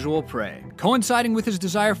the usual prey. Coinciding with his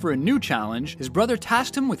desire for a new challenge, his brother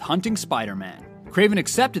tasked him with hunting Spider-Man. Kraven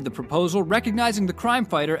accepted the proposal, recognizing the crime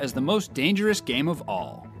fighter as the most dangerous game of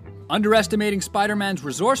all. Underestimating Spider-Man's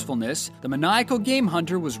resourcefulness, the maniacal game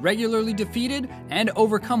hunter was regularly defeated and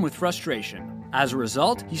overcome with frustration. As a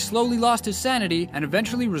result, he slowly lost his sanity and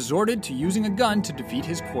eventually resorted to using a gun to defeat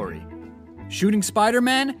his quarry. Shooting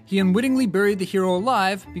Spider-Man, he unwittingly buried the hero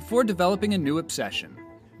alive before developing a new obsession.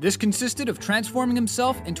 This consisted of transforming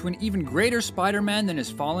himself into an even greater Spider-Man than his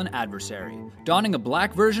fallen adversary. Donning a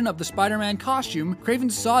black version of the Spider-Man costume, Kraven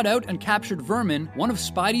sought out and captured Vermin, one of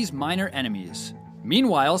Spidey's minor enemies.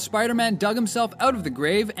 Meanwhile, Spider-Man dug himself out of the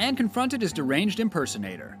grave and confronted his deranged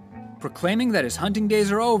impersonator. Proclaiming that his hunting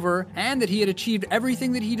days are over and that he had achieved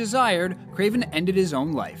everything that he desired, Kraven ended his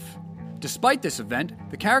own life. Despite this event,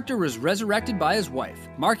 the character was resurrected by his wife,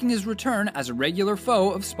 marking his return as a regular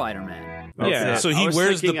foe of Spider-Man. Yeah, so he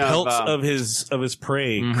wears the pelts of his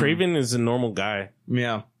prey. Kraven is a normal guy.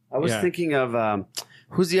 Yeah. I was thinking of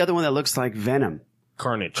who's the other one that looks like Venom?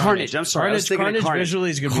 Carnage. I'm sorry. Carnage visually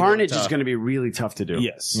is going to be Carnage tough. is going to be really tough to do.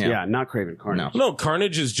 Yes. Yeah, not Kraven. Carnage. No,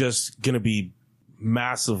 Carnage is just going to be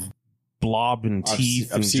massive blob and teeth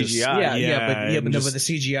of and CGI. Just, but the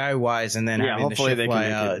CGI wise, and then having hopefully the shit they fly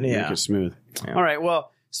can out. make it smooth. Yeah. All right.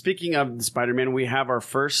 Well, speaking of the Spider-Man, we have our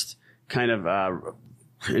first kind of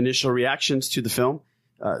initial reactions to the film.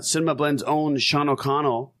 Cinema Blend's own Sean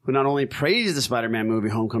O'Connell, who not only praised the Spider-Man movie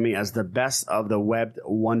Homecoming as the best of the Webbed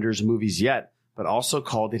Wonders movies yet, but also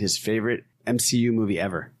called it his favorite MCU movie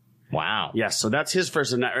ever. Wow. Yes, so that's his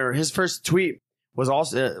first tweet was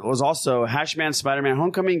also Hashman Spider-Man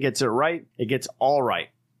Homecoming gets it right. It gets all right.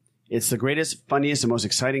 It's the greatest, funniest, and most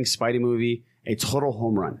exciting Spidey movie. A total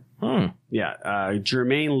home run. Yeah.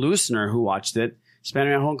 Jermaine Lusner, who watched it,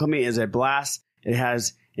 Spider-Man Homecoming is a blast. It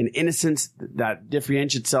has an innocence that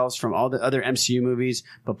differentiates itself from all the other MCU movies,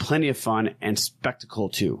 but plenty of fun and spectacle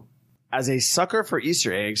too. As a sucker for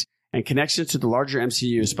Easter eggs and connections to the larger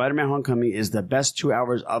MCU, Spider-Man Homecoming is the best 2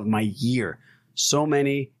 hours of my year. So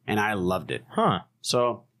many, and I loved it.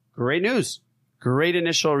 So, great news. Great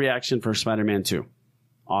initial reaction for Spider-Man 2.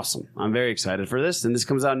 Awesome. I'm very excited for this, and this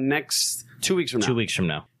comes out next 2 weeks from now. 2 weeks from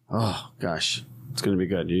now. Oh, gosh. It's going to be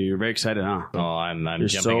good. You're very excited, huh? Oh, I'm You're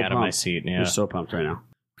jumping out of my pumped. seat. Yeah. You're so pumped right now.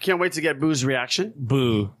 Can't wait to get Boo's reaction.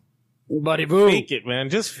 Boo. Buddy Boo. Fake it, man.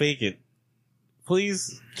 Just fake it.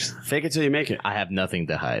 Please. Fake it till you make it. I have nothing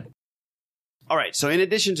to hide. All right. So in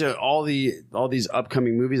addition to all these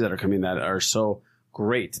upcoming movies that are coming that are so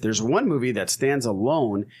great. There's one movie that stands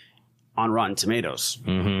alone on Rotten Tomatoes,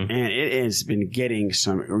 and it has been getting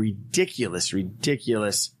some ridiculous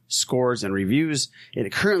scores and reviews.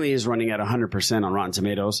 It currently is running at 100% on Rotten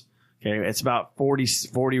Tomatoes. Okay, it's about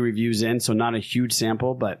 40 reviews in, so not a huge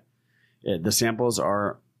sample, but the samples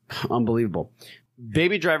are unbelievable.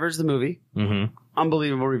 Baby Driver is the movie.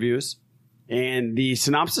 Unbelievable reviews. And the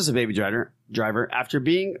synopsis of Baby Driver, after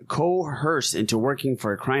being coerced into working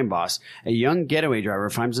for a crime boss, a young getaway driver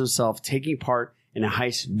finds himself taking part in a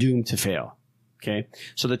heist doomed to fail. Okay,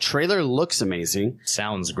 so the trailer looks amazing.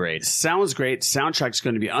 Sounds great. Soundtrack's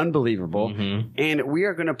going to be unbelievable. And we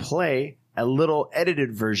are going to play a little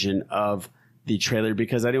edited version of the trailer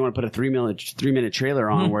because I didn't want to put a 3-minute trailer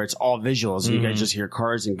on where it's all visuals and you guys just hear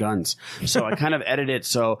cars and guns. So I kind of edited it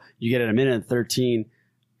so you get it a minute and 13,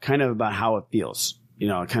 kind of about how it feels, you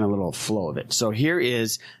know, kind of little flow of it. So here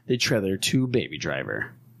is the trailer to Baby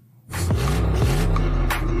Driver.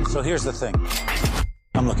 So here's the thing.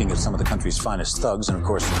 I'm looking at some of the country's finest thugs and, of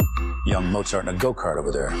course, young Mozart in a go-kart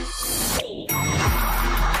over there.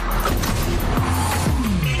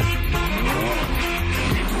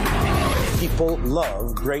 People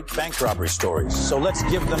love great bank robbery stories, so let's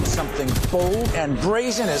give them something bold and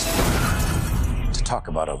brazen as to talk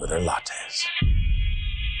about over their lattes.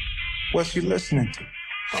 What's you listening to?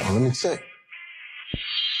 Oh, let me check.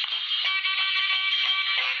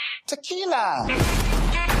 Tequila!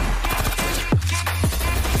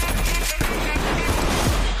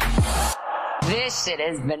 This shit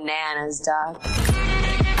is bananas, dog.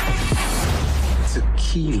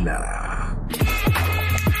 Tequila.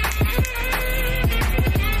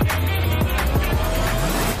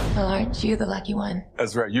 Well, aren't you the lucky one?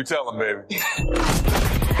 That's right. You tell him, baby.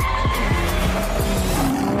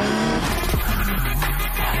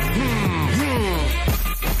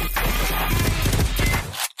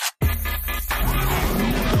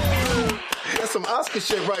 That's some Oscar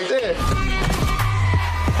shit right there.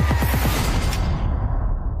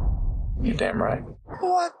 You're damn right.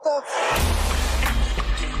 What the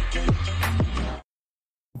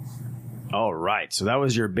All right. So that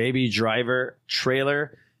was your Baby Driver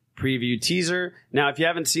trailer preview teaser. Now, if you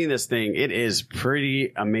haven't seen this thing, it is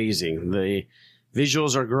pretty amazing. The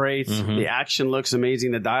visuals are great. The action looks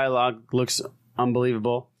amazing. The dialogue looks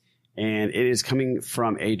unbelievable. And it is coming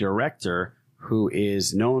from a director who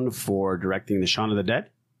is known for directing the Shaun of the Dead.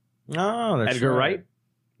 Oh, that's Edgar Wright.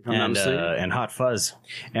 And Hot Fuzz.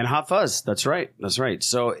 And Hot Fuzz. That's right. That's right.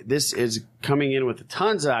 So this is coming in with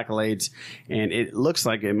tons of accolades, and it looks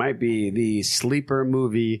like it might be the sleeper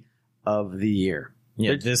movie of the year.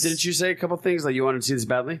 Yeah, didn't you say a couple things like you wanted to see this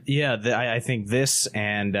badly? Yeah, I think this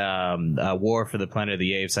and War for the Planet of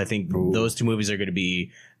the Apes, I think those two movies are going to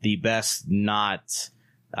be the best not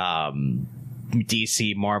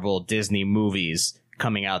DC, Marvel, Disney movies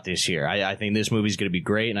coming out this year. I think this movie's going to be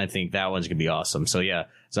great, and I think that one's going to be awesome. So yeah,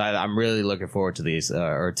 I'm really looking forward to these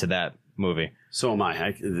or to that movie. So am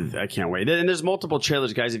I. I can't wait. And there's multiple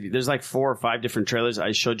trailers, guys. There's like 4 or 5 different trailers.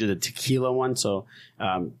 I showed you the tequila one, so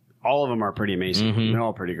all of them are pretty amazing. They're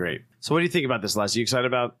all pretty great. So what do you think about this, Les? You excited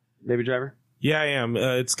about Baby Driver? Yeah, I am.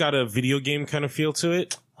 It's got a video game kind of feel to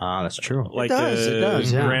it. That's true. Like it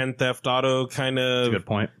does, yeah. Grand Theft Auto kind of. That's a good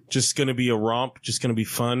point. Just going to be a romp. Just going to be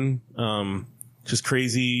fun. Just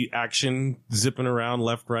crazy action, zipping around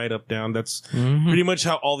left, right, up, down. That's pretty much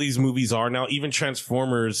how all these movies are now. Even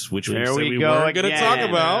Transformers, which we said we weren't going to talk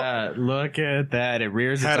about. Look at that. It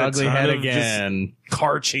rears its ugly head again.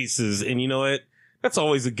 Car chases. And you know what? That's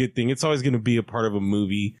always a good thing. It's always going to be a part of a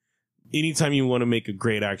movie. Anytime you want to make a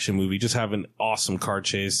great action movie, just have an awesome car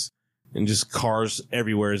chase. And just cars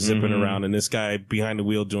everywhere zipping around, and this guy behind the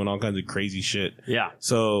wheel doing all kinds of crazy shit. Yeah.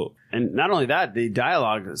 So, and not only that, the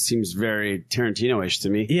dialogue seems very Tarantino-ish to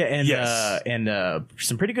me. Yeah, and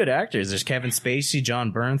some pretty good actors. There's Kevin Spacey,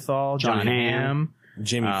 John Bernthal, John Hamm,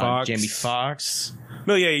 Jamie Foxx.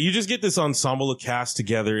 No, yeah, you just get this ensemble of cast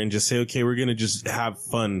together and just say, okay, we're gonna just have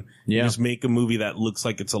fun. Yeah. Just make a movie that looks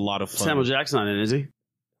like it's a lot of fun. Samuel Jackson on it, is he?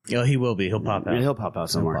 Yeah, he will be. He'll pop out. Yeah, he'll pop out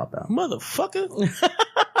somewhere. He'll pop out. Motherfucker.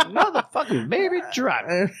 Motherfucking Baby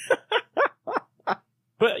Driver.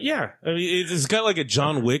 But yeah, I mean, it's got like a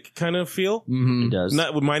John Wick kind of feel. It does.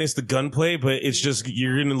 Not minus the gunplay, but it's just,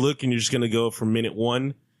 you're going to look and you're just going to go from minute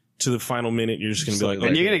 1 to the final minute. You're just going to be like,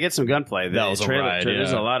 and you're going to get some gunplay. That was a ride,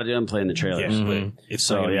 There's a lot of gunplay in the trailer. Yeah, it's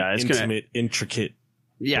so, it's intimate, intricate.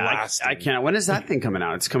 Yeah, I can't. When is that thing coming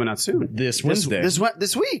out? It's coming out soon. This Wednesday. This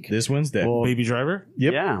week. This Wednesday. Well, Baby Driver?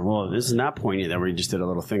 Yep. Yeah, well, this is not poignant that we just did a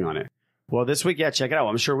little thing on it. Well, this week, yeah, check it out.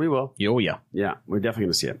 I'm sure we will. Oh, yeah. Yeah, we're definitely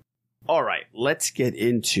going to see it. All right, let's get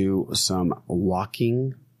into some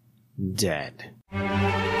Walking Dead.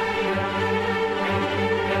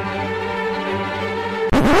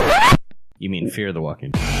 You mean Fear the Walking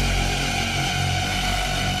Dead?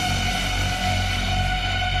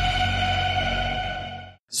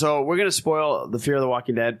 So we're going to spoil the Fear of the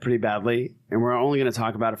Walking Dead pretty badly, and we're only going to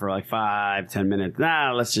talk about it for like 5-10 minutes.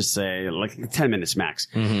 Let's just say like 10 minutes max.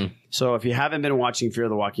 Mm-hmm. So if you haven't been watching Fear of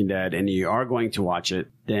the Walking Dead and you are going to watch it,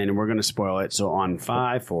 then we're going to spoil it. So on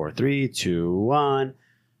 5, 4, 3, 2, 1,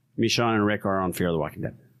 Michonne and Rick are on Fear of the Walking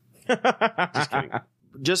Dead. Just kidding.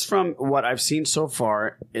 Just from what I've seen so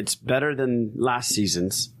far, it's better than last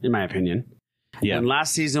season's, in my opinion. Yeah. And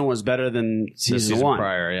last season was better than season 1.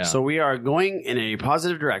 Prior, yeah. So we are going in a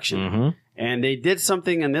positive direction. Mm-hmm. And they did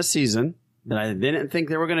something in this season that I didn't think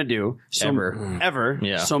they were going to do. Ever.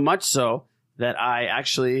 Yeah. So much so that I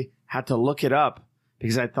actually had to look it up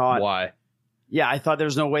because I thought... Why? Yeah, I thought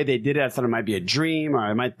there's no way they did it. I thought it might be a dream, or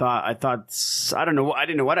I don't know. I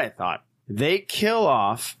didn't know what I thought. They kill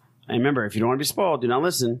off... And remember, if you don't want to be spoiled, do not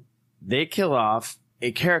listen. They kill off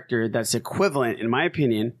a character that's equivalent, in my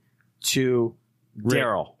opinion, to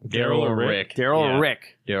Daryl. Daryl or Rick. Daryl or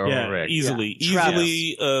Rick. Daryl or Rick. Easily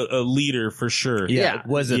Travis. a leader for sure. Yeah.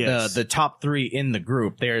 Was it the top 3 in the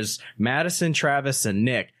group? There's Madison, Travis, and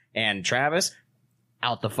Nick. And Travis,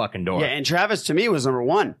 out the fucking door. Yeah, and Travis, to me, was number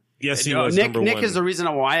 1. Yes, he was Nick, number 1. Nick is the reason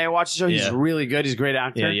why I watched the show. He's really good. He's a great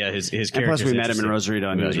actor. Yeah, his and character. plus, we met him in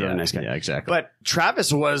Rosarito, and he was a really nice guy. Yeah, exactly. But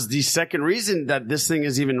Travis was the second reason that this thing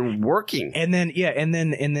is even working. And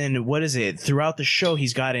then what is it? Throughout the show,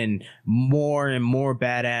 he's gotten more and more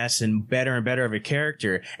badass and better of a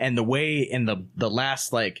character. And the way in the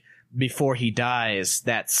last, like, before he dies,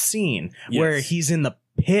 that scene where he's in the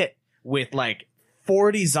pit with like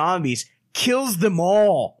 40 zombies, kills them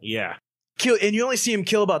all. Yeah. And you only see him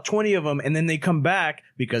kill about 20 of them, and then they come back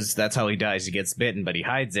because that's how he dies. He gets bitten, but he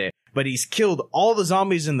hides it. But he's killed all the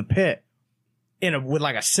zombies in the pit with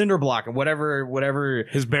like a cinder block and whatever.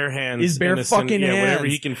 His bare hands. His bare fucking hands. Whatever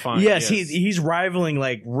he can find. Yes, he's rivaling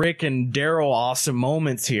like Rick and Daryl awesome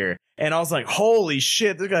moments here. And I was like, holy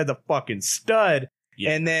shit, this guy's a fucking stud.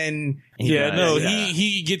 Yeah. And then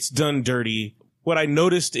he gets done dirty. What I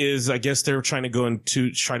noticed is, I guess they're trying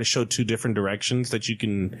to try to show 2 different directions that you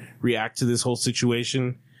can react to this whole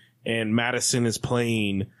situation. And Madison is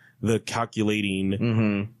playing the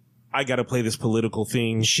calculating. I got to play this political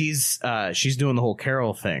thing. She's doing the whole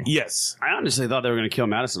Carol thing. Yes. I honestly thought they were going to kill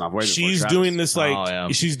Madison off way before She's Travis. doing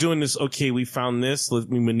this she's doing this. Okay, we found this. Let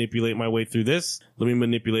me manipulate my way through this. Let me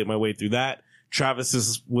manipulate my way through that.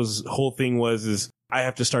 Travis's whole thing was I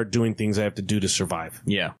have to start doing things I have to do to survive.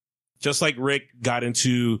 Yeah. Just like Rick got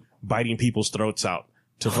into biting people's throats out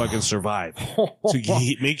to fucking survive.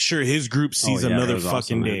 To make sure his group sees another fucking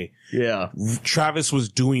awesome, day. Yeah. Travis was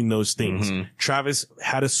doing those things. Travis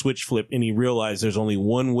had a switch flip and he realized there's only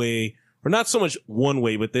one way, or not so much one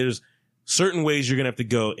way, but there's certain ways you're going to have to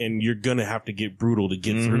go, and you're going to have to get brutal to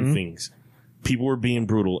get through things. People were being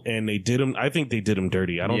brutal, and they did him. I think they did him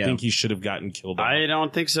dirty. I don't think he should have gotten killed off. I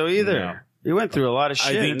don't think so either. No. He went through a lot of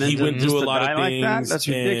shit. I think and he went through a lot of things. Like that's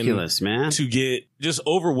ridiculous, man. To get just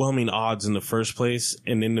overwhelming odds in the first place,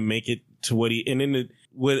 and then to make it to what he, and then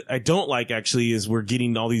what I don't like actually is we're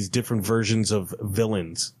getting all these different versions of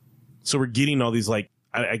villains. So we're getting all these, like,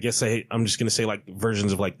 I guess I'm just going to say, like,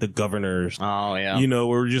 versions of like the governors. Oh yeah. You know,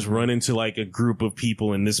 where we just run into like a group of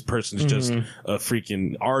people and this person's just a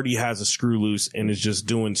freaking already has a screw loose and is just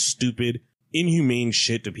doing stupid, inhumane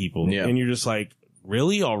shit to people. Yeah. And you're just like,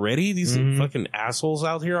 really already? These fucking assholes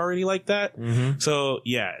out here already like that? So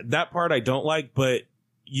yeah, that part I don't like, but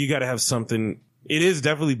you got to have something. It is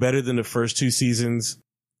definitely better than the first 2 seasons.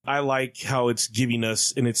 I like how it's giving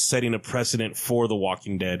us and it's setting a precedent for The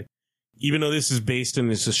Walking Dead. Even though this is based in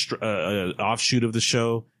this offshoot of the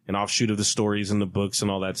show, an offshoot of the stories and the books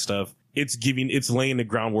and all that stuff, it's laying the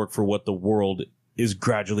groundwork for what the world is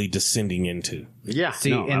gradually descending into. Yeah.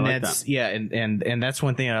 See, and that's and that's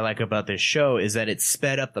one thing I like about this show is that it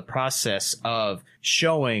sped up the process of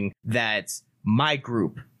showing that my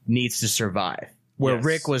group needs to survive. Where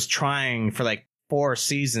Rick was trying for like 4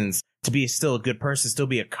 seasons to be still a good person, still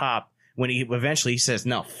be a cop, when he eventually says,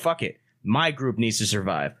 no, fuck it. My group needs to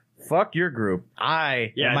survive. Fuck your group.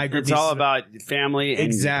 My group. It's all about family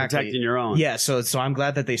and protecting your own. Yeah, so I'm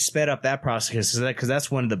glad that they sped up that process because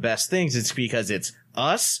that's one of the best things. It's because it's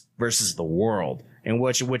us versus the world, and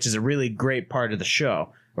which is a really great part of the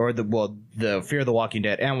show, or the Fear of the Walking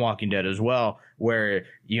Dead and Walking Dead as well, where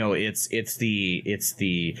it's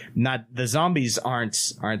the not the zombies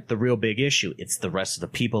aren't the real big issue. It's the rest of the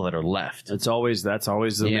people that are left. That's always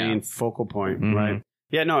the main focal point, right?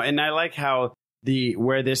 Yeah, no, and I like how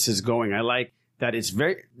where this is going. I like that it's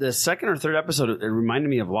the second or third episode, it reminded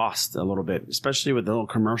me of Lost a little bit, especially with the little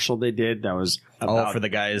commercial they did that was about, for the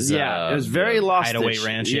guys. Yeah, it was very Lost-ish. Hideaway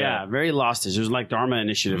Ranch. Yeah, very Lost-ish. It was like Dharma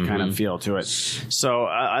Initiative kind of feel to it. So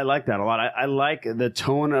I like that a lot. I like the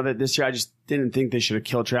tone of it this year. I just didn't think they should have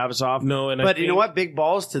killed Travis off. No, but you know what? Big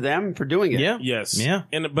balls to them for doing it. Yeah. Yes. Yeah.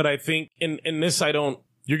 But I think in this,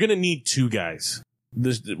 you're going to need two guys.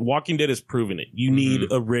 This Walking Dead has proven it. You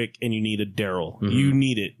need a Rick and you need a Daryl. You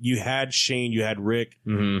need it. You had Shane, you had Rick.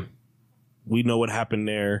 We know what happened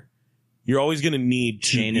there. You're always going to need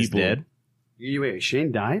two Shane people. is dead. Wait,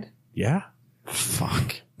 Shane died? Yeah.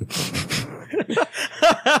 Fuck.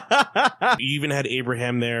 You even had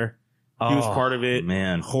Abraham there. He was part of it.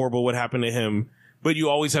 Man. Horrible what happened to him. But you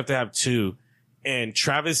always have to have two. And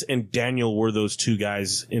Travis and Daniel were those two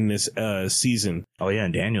guys in this season. Oh, yeah,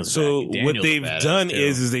 and Daniel's So back. what Daniel's they've badass, done too.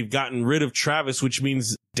 is they've gotten rid of Travis, which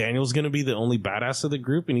means Daniel's going to be the only badass of the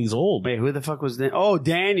group, and he's old. Wait, who the fuck was that? Oh,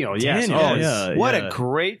 Daniel. Yes. Daniel, Oh, yeah, what yeah. a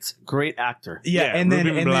great actor. Yeah, and then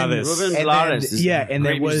Ruben and then, Blades. Ruben and Blades. then yeah, and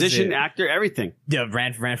great then was musician, it? actor, everything. Yeah,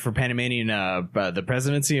 ran for Panamanian the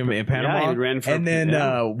presidency in Panama. Yeah, he ran for- and then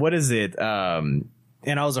yeah. what is it?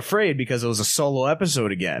 And I was afraid because it was a solo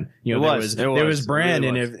episode again. You know, It there was was.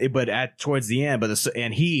 Brandon, It really but towards the end,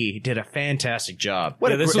 and he did a fantastic job.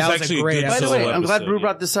 This was actually a good By the solo way, I'm glad episode, Brew yeah.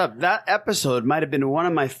 brought this up. That episode might have been one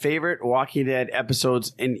of my favorite Walking Dead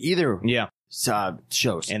episodes in either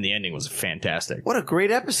shows. And the ending was fantastic. What a great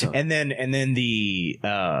episode. And then the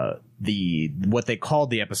what they called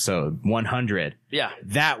the episode 100. Yeah.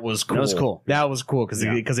 That was cool. That was cool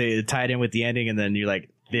because it tied in with the ending, and then you're like,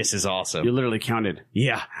 this is awesome. You literally counted.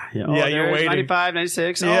 Yeah. Oh, Yeah, there's you're waiting. 95,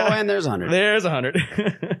 96. Yeah. Oh, and there's 100. There's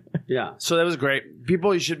 100. Yeah. So that was great.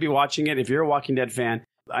 People, you should be watching it. If you're a Walking Dead fan,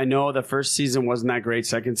 I know the first season wasn't that great.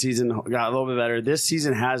 Second season got a little bit better. This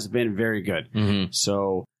season has been very good.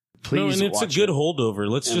 So please and it's a watch good it. holdover.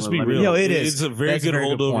 Let's Yeah, just be let me real. know. It is. It's a very That's a good very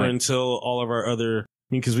good holdover point. until all of our other...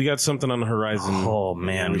 because we got something on the horizon. Oh,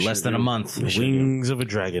 man. Less than a month. Wings of a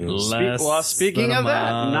Dragon. Speaking of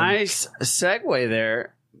that, nice segue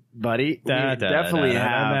there, buddy. We definitely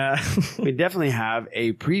have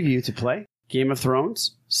a preview to play. Game of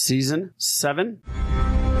Thrones, Season 7.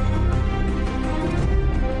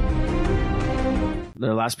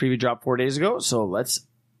 Their last preview dropped 4 days ago, so let's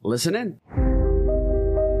listen in.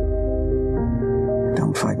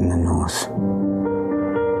 Don't fight in the north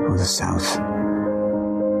or the south.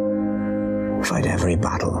 Fight every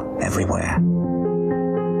battle, everywhere.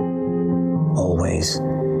 Always.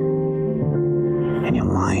 In your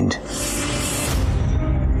mind.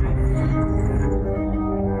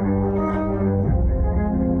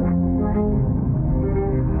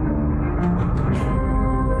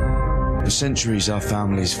 For centuries, our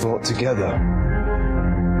families fought together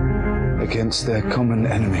against their common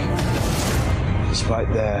enemy.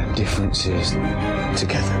 Despite their differences,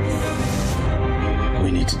 together.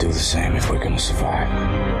 We need to do the same if we're going to survive.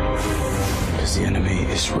 Because the enemy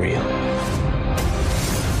is real.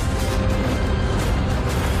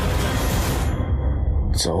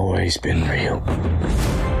 It's always been real.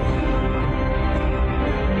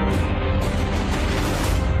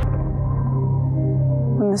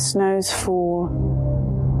 When the snows fall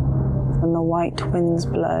and the white winds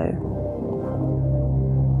blow,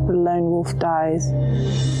 the lone wolf dies,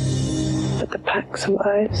 but the pack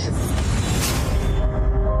survives.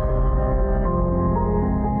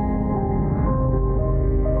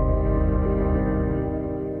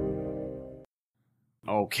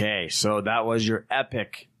 Okay, so that was your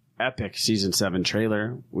epic Season 7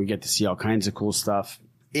 trailer. We get to see all kinds of cool stuff.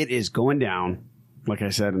 It is going down, like I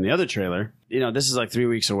said in the other trailer. You know, this is like 3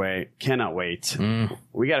 weeks away. Cannot wait.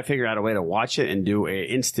 We got to figure out a way to watch it and do a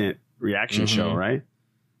instant reaction show, right?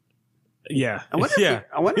 Yeah. I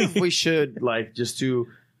wonder if we should like just do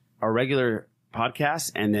a regular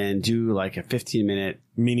podcast and then do like a 15-minute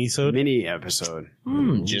mini episode.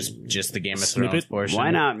 Just the Game of Snippet? Thrones portion.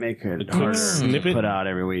 Why not make it quick harder snippet? to put out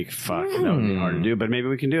every week? Fuck, that would be hard to do, but maybe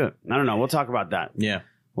we can do it. I don't know. We'll talk about that. Yeah.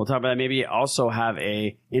 We'll talk about that. Maybe also have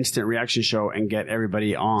a instant reaction show and get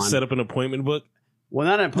everybody on. Set up an appointment book? Well,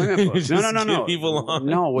 not an appointment book. Just No. get people on.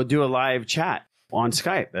 No, we'll do a live chat on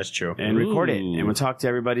Skype. That's true. And record it. Ooh. And we'll talk to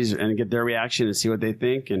everybody's and get their reaction and see what they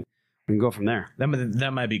think. And we can go from there.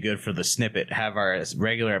 That might be good for the snippet. Have our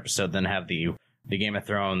regular episode, then have the Game of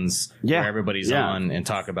Thrones where everybody's on and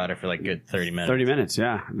talk about it for like a good 30 minutes. 30 minutes,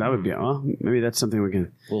 yeah. That would be, well, maybe that's something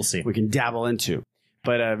we'll see. We can dabble into.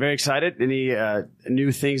 But very excited. Any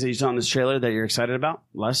new things that you saw in this trailer that you're excited about?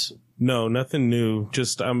 Les? No, nothing new.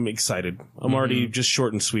 Just I'm excited. I'm already just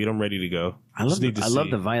short and sweet. I'm ready to go. I love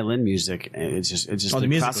the violin music. And it's just the the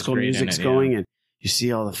music classical was great in music's it, going, yeah. and You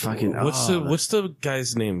see all the fucking. What's the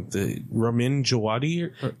guy's name? The Ramin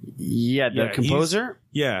Djawadi? Yeah, the composer.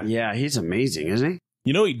 Yeah, he's amazing, isn't he?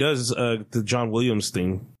 You know, he does the John Williams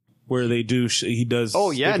thing where they do. He does.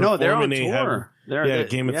 Oh yeah, no, they're on tour.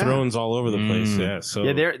 Game of Thrones all over the place. Yeah,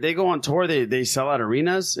 so they go on tour. They sell out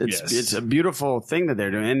arenas. It's a beautiful thing that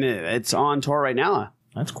they're doing, and it's on tour right now.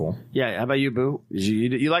 That's cool. Yeah. How about you, Boo?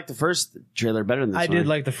 You like the first trailer better than this one? I did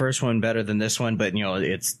like the first one better than this one, but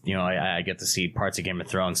it's I get to see parts of Game of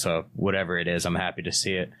Thrones, so whatever it is, I'm happy to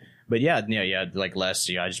see it. But yeah, like Les,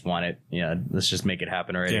 I just want it. Yeah, let's just make it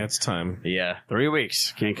happen already. Yeah, it's time. Yeah, 3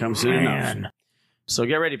 weeks can't come soon enough. So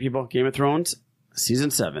get ready, people. Game of Thrones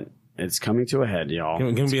season 7. It's coming to a head, y'all.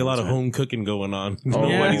 There's going to be a lot of home cooking going on.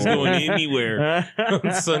 Nobody's going anywhere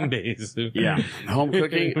on Sundays. Yeah. Home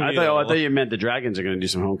cooking? I thought you meant the dragons are going to do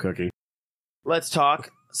some home cooking. Let's talk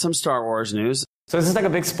some Star Wars news. So is this like a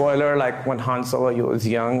big spoiler? Like when Han Solo was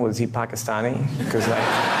young, was he Pakistani? Because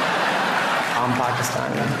I'm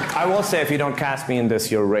Pakistani. I will say if you don't cast me in this,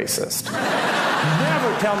 you're racist.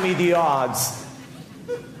 Never tell me the odds.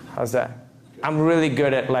 How's that? I'm really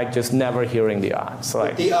good at just never hearing the odds.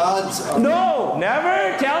 Like the odds are... No,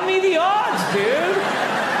 never tell me the odds,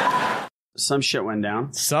 dude. Some shit went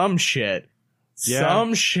down. Some shit. Yeah.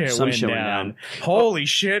 Some shit went down. Holy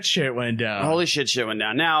shit went down. Holy shit went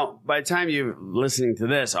down. Now, by the time you're listening to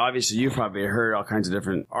this, obviously you've probably heard all kinds of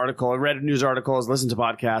different articles, read news articles, listened to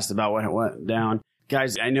podcasts about what went down.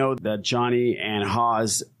 Guys, I know that Johnny and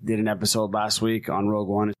Hawes did an episode last week on Rogue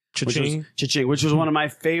One. Cha-ching, which was one of my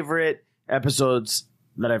favorite episodes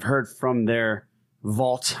that I've heard from their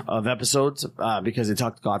vault of episodes because they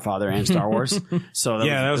talked Godfather and Star Wars. So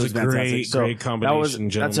that was a great combination.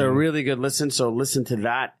 That's a really good listen. So listen to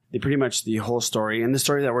that. Pretty much the whole story. And the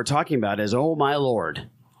story that we're talking about is Oh My Lord.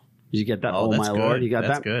 Did you get that? Oh My Lord. You got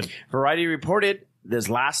that? Good. Variety reported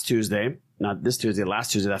last Tuesday,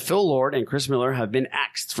 that Phil Lord and Chris Miller have been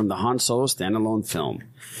axed from the Han Solo standalone film.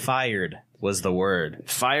 Fired was the word.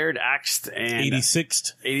 Fired, axed, and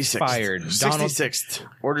 86th. Fired. 66th.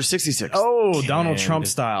 Order 66. Oh, Donald Trump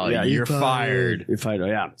style. Yeah, you're fired. You're fired. Oh,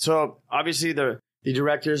 yeah. So obviously the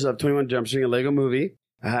directors of 21 Jump Street, a Lego movie,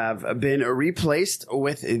 have been replaced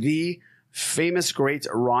with the famous great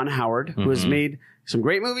Ron Howard, who has made some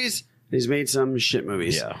great movies. He's made some shit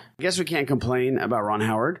movies. Yeah. I guess we can't complain about Ron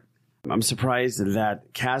Howard. I'm surprised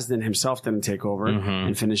that Kasdan himself didn't take over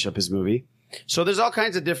and finish up his movie. So there's all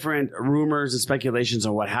kinds of different rumors and speculations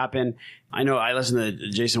on what happened. I know I listened to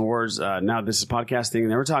Jason Ward's Now This Is Podcasting,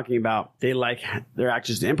 and they were talking about they like their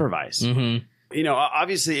actors to improvise. You know,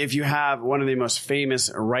 obviously, if you have one of the most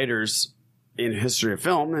famous writers in history of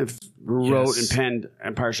film, who wrote and penned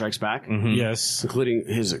Empire Strikes Back, yes, including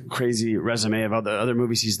his crazy resume of other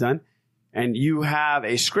movies he's done, and you have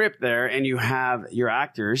a script there, and you have your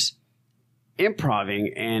actors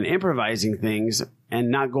improvising things and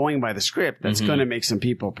not going by the script, that's going to make some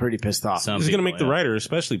people pretty pissed off. It's going to make the writer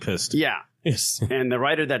especially pissed. Yeah. Yes. And the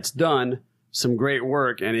writer that's done some great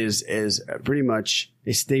work and is pretty much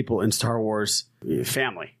a staple in Star Wars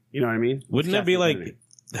family. You know what I mean? Wouldn't that be like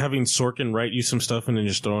having Sorkin write you some stuff and then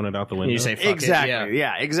just throwing it out the window? You say, fuck exactly.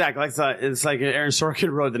 Yeah, exactly. It's like Aaron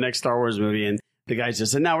Sorkin wrote the next Star Wars movie and the guys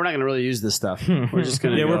just said, "No, we're not going to really use this stuff. We're just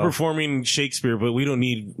going to we're performing Shakespeare, but we don't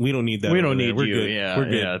need that. We don't need we're you. Good. Yeah, we're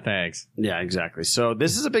good. Yeah, thanks. Yeah, exactly. So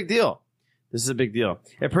this is a big deal.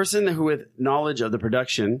 A person who with knowledge of the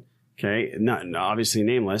production, okay, not obviously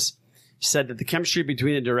nameless, said that the chemistry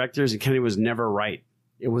between the directors and Kennedy was never right.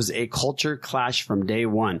 It was a culture clash from day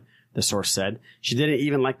one. The source said. She didn't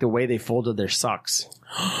even like the way they folded their socks.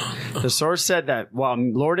 The source said that while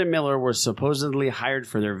Lord and Miller were supposedly hired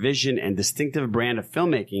for their vision and distinctive brand of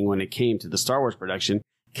filmmaking when it came to the Star Wars production,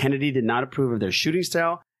 Kennedy did not approve of their shooting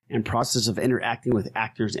style and process of interacting with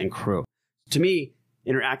actors and crew. To me,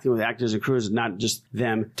 interacting with actors and crew is not just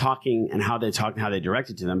them talking and how they talk and how they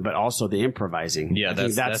directed to them, but also the improvising. Yeah,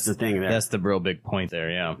 that's the thing there. That's the real big point there,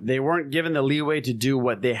 yeah. They weren't given the leeway to do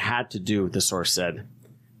what they had to do, the source said.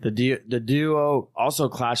 The duo also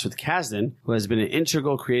clashed with Kasdan, who has been an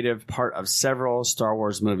integral creative part of several Star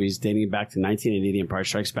Wars movies dating back to 1980 and Empire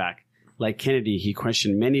Strikes Back. Like Kennedy, he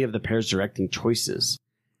questioned many of the pair's directing choices.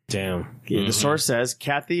 Damn. The source says,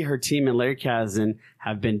 Kathy, her team, and Larry Kasdan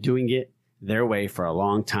have been doing it their way for a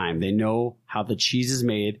long time. They know how the cheese is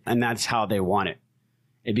made, and that's how they want it.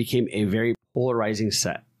 It became a very polarizing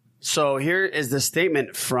set. So here is the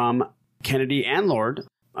statement from Kennedy and Lord.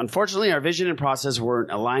 Unfortunately, our vision and process weren't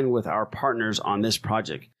aligned with our partners on this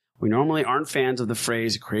project. We normally aren't fans of the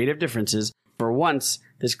phrase creative differences. For once,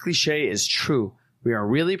 this cliche is true. We are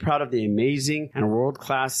really proud of the amazing and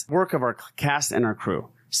world-class work of our cast and our crew,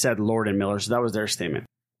 said Lord and Miller. So that was their statement.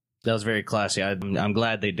 That was very classy. I'm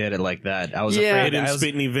glad they did it like that. I was They afraid. didn't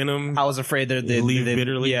spit any venom. I was afraid that they'd leave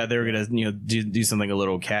bitterly. Yeah, they were gonna do something a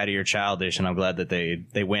little catty or childish, and I'm glad that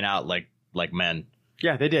they went out like men.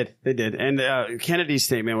 Yeah, they did. They did. And Kennedy's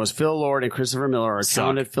statement was Phil Lord and Christopher Miller are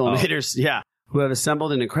talented filmmakers, who have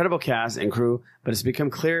assembled an incredible cast and crew, but it's become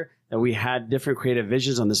clear that we had different creative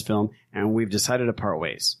visions on this film, and we've decided to part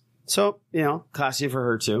ways. So, classy for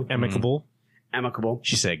her, too. Amicable. Amicable.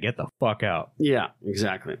 She said, get the fuck out. Yeah,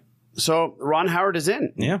 exactly. So, Ron Howard is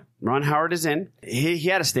in. Yeah. Ron Howard is in. He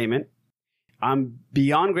had a statement. I'm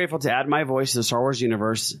beyond grateful to add my voice to the Star Wars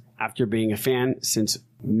universe after being a fan since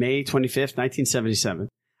May 25th, 1977.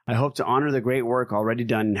 I hope to honor the great work already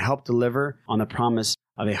done and help deliver on the promise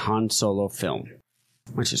of a Han Solo film,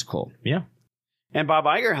 which is cool. Yeah. And Bob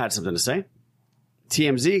Iger had something to say.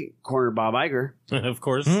 TMZ cornered Bob Iger. Of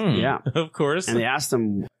course. Yeah. Of course. And they asked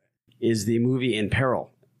him, is the movie in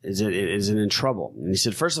peril? Is it in trouble? And he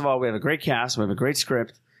said, first of all, we have a great cast, we have a great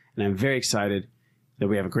script, and I'm very excited that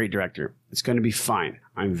we have a great director. It's going to be fine.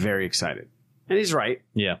 I'm very excited. And he's right.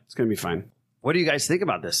 Yeah. It's going to be fine. What do you guys think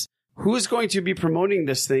about this? Who is going to be promoting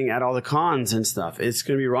this thing at all the cons and stuff? It's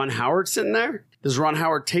going to be Ron Howard sitting there? Does Ron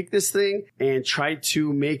Howard take this thing and try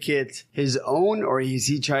to make it his own, or is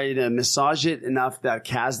he trying to massage it enough that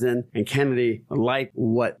Kasdan and Kennedy like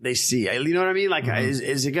what they see? You know what I mean? Like,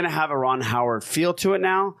 is it going to have a Ron Howard feel to it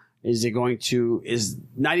now? Is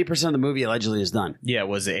 90% of the movie allegedly is done? Yeah, it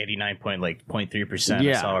was 89.3%.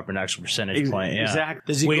 Yeah. I saw a production percentage point. Yeah. Exactly.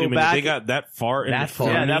 Does he Wait go a minute, back? they got that far in the film?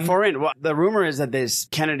 Yeah, that far in. Well, the rumor is that this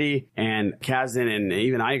Kennedy and Kasdan and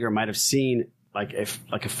even Iger might have seen like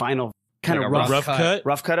a final kind Like of a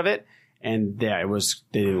rough cut of it, and they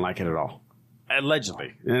didn't like it at all,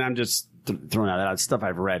 allegedly. And I'm just throwing out that stuff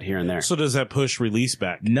I've read here and there. So does that push release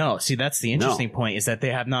back? No, see, that's the interesting point, is that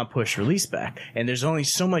they have not pushed release back, and there's only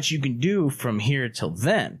so much you can do from here till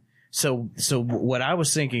then. So what I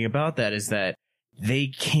was thinking about that is that they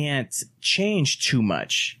can't change too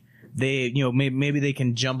much. They, maybe they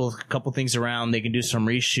can jumble a couple things around. They can do some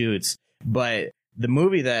reshoots, but the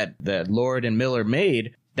movie that Lord and Miller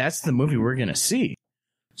made, that's the movie we're gonna see.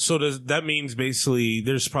 So that means basically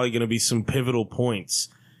there's probably going to be some pivotal points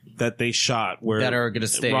that they shot where that are going to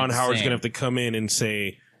stay. Ron Howard's going to have to come in and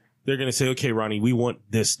say, they're going to say, okay, Ronnie, we want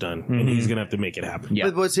this done. And he's going to have to make it happen. Yeah.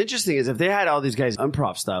 But what's interesting is if they had all these guys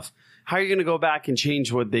improv stuff, how are you going to go back and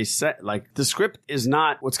change what they said? Like, the script is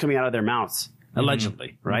not what's coming out of their mouths,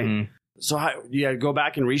 allegedly, right? So how you got to go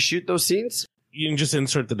back and reshoot those scenes? You can just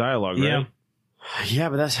insert the dialogue, right? Yeah,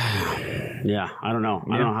 but that's... Yeah, I don't know.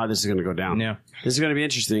 I don't know how this is going to go down. Yeah. This is going to be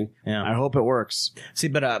interesting. Yeah. I hope it works. See,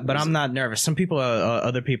 but I'm not nervous. Some people,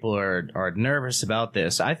 other people are nervous about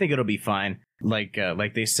this. I think it'll be fine. Like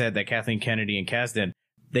they said that Kathleen Kennedy and Kasdan,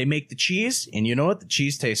 they make the cheese, and you know what? The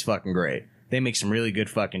cheese tastes fucking great. They make some really good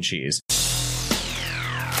fucking cheese.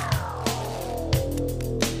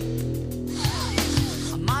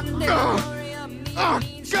 Oh,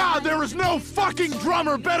 God, there is no fucking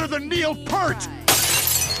drummer better than Neil Peart!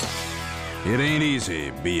 It ain't easy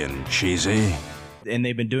being cheesy. And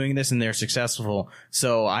they've been doing this and they're successful.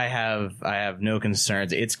 So I have no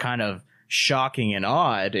concerns. It's kind of shocking and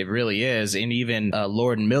odd. It really is. And even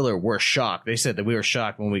Lord and Miller were shocked. They said that we were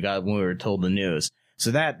shocked when we were told the news. So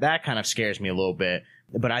that kind of scares me a little bit.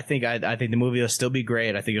 But I think the movie will still be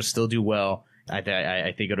great. I think it'll still do well. I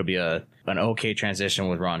think it'll be an okay transition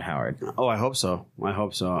with Ron Howard. Oh, I hope so.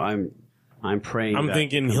 I'm praying. I'm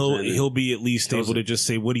thinking he'll be at least able to just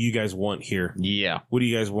say, "What do you guys want here? Yeah, what do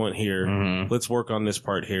you guys want here? Let's work on this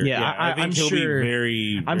part here." Yeah, I think he'll be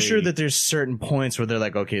very. I'm sure that there's certain points where they're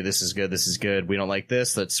like, "Okay, this is good. This is good. We don't like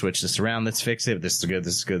this. Let's switch this around. Let's fix it. This is good.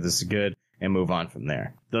 This is good. This is good," and move on from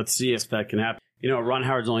there. Let's see if that can happen. Ron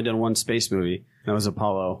Howard's only done one space movie. That was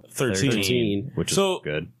Apollo 13, which is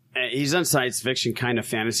good. He's done science fiction, kind of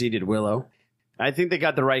fantasy. Did Willow. I think they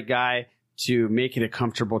got the right guy to make it a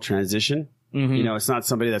comfortable transition. It's not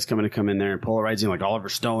somebody that's going to come in there and polarizing like Oliver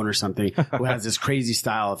Stone or something who has this crazy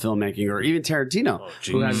style of filmmaking, or even Tarantino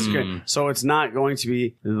who has this great. So it's not going to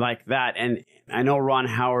be like that. And I know Ron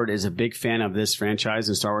Howard is a big fan of this franchise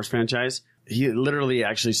and Star Wars franchise. He literally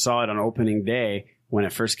actually saw it on opening day when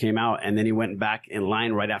it first came out, and then he went back in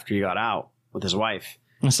line right after he got out with his wife.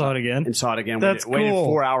 And saw it again? That's cool. Waited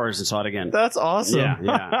 4 hours and saw it again. That's awesome.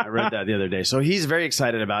 Yeah. I read that the other day. So he's very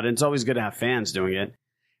excited about it. It's always good to have fans doing it.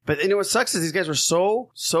 But what sucks is these guys were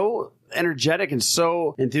so energetic and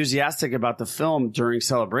so enthusiastic about the film during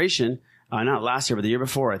Celebration. Not last year, but the year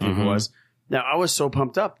before, I think it was. Now, I was so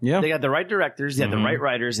pumped up. Yeah. They got the right directors, they had the right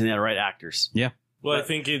writers, and they had the right actors. Yeah. Well, I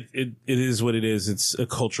think it is what it is. It's a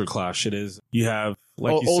culture clash. It is. You have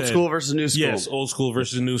like you old said, school versus new school. Yes, old school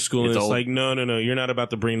versus new school. It's And it's old. like no, you're not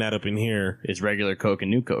about to bring that up in here. It's regular Coke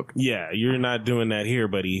and new Coke. Yeah, you're not doing that here,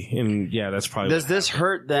 buddy. And yeah, that's probably Does this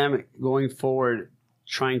hurt them going forward?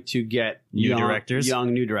 Trying to get New directors?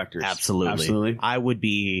 young new directors. Absolutely. I would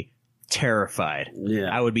be terrified. Yeah.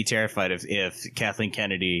 I would be terrified if Kathleen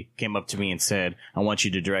Kennedy came up to me and said, I want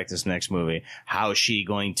you to direct this next movie. How is she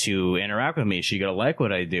going to interact with me? Is she going to like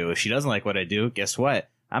what I do? If she doesn't like what I do, guess what?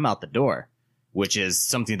 I'm out the door, which is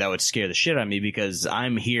something that would scare the shit out of me because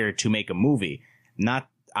I'm here to make a movie.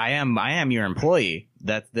 I am your employee.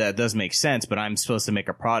 That does make sense, but I'm supposed to make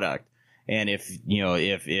a product. And if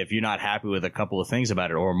you're not happy with a couple of things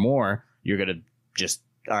about it or more, you're going to just,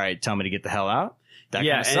 all right, tell me to get the hell out. That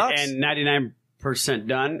kind of sucks. And 99%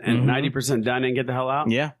 done and 90% done and get the hell out.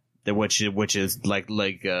 Yeah. Which is like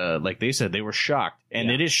they said, they were shocked. And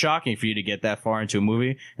it is shocking for you to get that far into a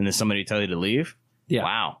movie and then somebody tell you to leave. Yeah.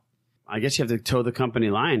 Wow. I guess you have to toe the company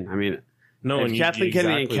line. I mean, if Kathleen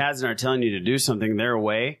Kennedy and Kazan are telling you to do something their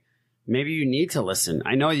way, maybe you need to listen.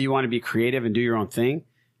 I know you want to be creative and do your own thing,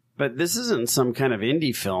 but this isn't some kind of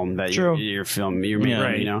indie film that you're making,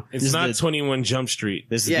 right. you know? It's not 21 Jump Street.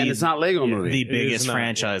 This is and it's not Lego Movie. The biggest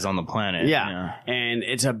franchise on the planet. Yeah. And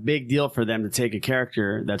it's a big deal for them to take a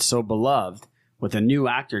character that's so beloved with a new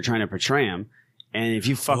actor trying to portray him. And if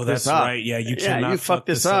you fuck this up, right. Yeah, you cannot fuck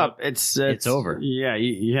this up. It's over. Yeah,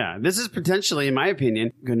 yeah. This is potentially, in my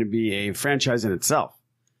opinion, going to be a franchise in itself.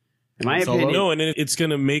 In my opinion, no, and it's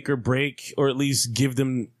going to make or break, or at least give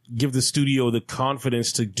the studio the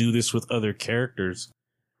confidence to do this with other characters.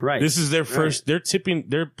 Right. This is their first. They're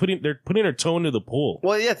putting their toe into the pool.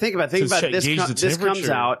 Well, yeah. Think about it. This comes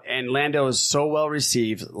temperature. out, and Lando is so well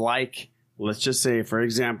received. Like, let's just say, for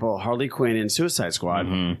example, Harley Quinn in Suicide Squad.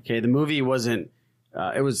 Okay, the movie wasn't.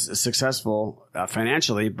 It was successful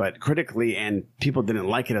financially, but critically, and people didn't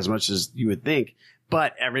like it as much as you would think.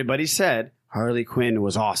 But everybody said Harley Quinn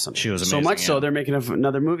was awesome. She was So amazing. much so they're making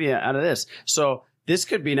another movie out of this. So this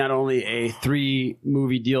could be not only a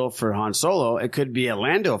 3-movie deal for Han Solo, it could be a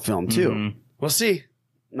Lando film too. We'll see.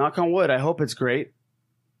 Knock on wood. I hope it's great.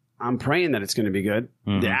 I'm praying that it's going to be good.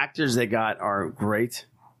 The actors they got are great,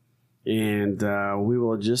 and we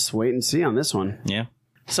will just wait and see on this one. Yeah.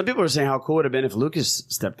 Some people are saying how cool it would have been if Lucas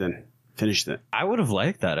stepped in, finished it. I would have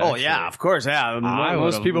liked that. Oh, yeah, of course. Yeah.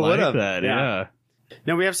 Most people would have. That, yeah.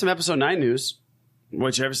 Now, we have some episode 9 news.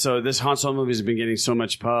 Which episode? This Han Solo movie has been getting so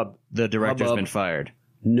much pub. The director's been fired.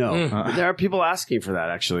 No. There are people asking for that,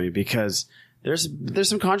 actually, because there's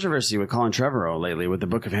some controversy with Colin Trevorrow lately with the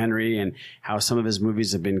Book of Henry and how some of his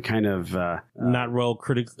movies have been kind of... not well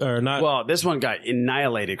or not... Well, this one got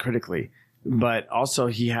annihilated critically, but also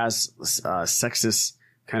he has sexist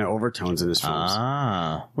kind of overtones in his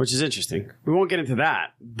films, which is interesting. We won't get into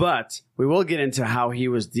that, but we will get into how he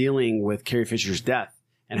was dealing with Carrie Fisher's death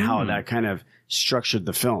and how that kind of structured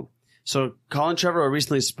the film. So Colin Trevorrow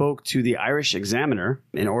recently spoke to the Irish Examiner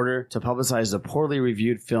in order to publicize the poorly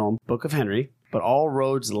reviewed film Book of Henry, but all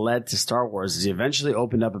roads led to Star Wars as he eventually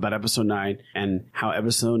opened up about Episode 9 and how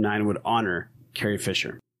Episode 9 would honor Carrie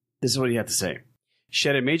Fisher. This is what he had to say. She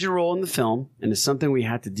had a major role in the film and is something we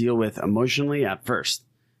had to deal with emotionally at first.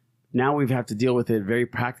 Now we have to deal with it very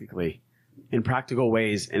practically, in practical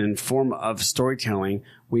ways, and in form of storytelling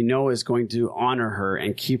we know is going to honor her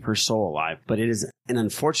and keep her soul alive. But it is an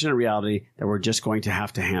unfortunate reality that we're just going to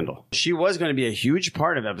have to handle. She was going to be a huge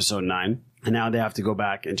part of Episode 9, and now they have to go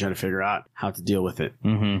back and try to figure out how to deal with it.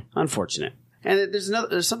 Unfortunate. And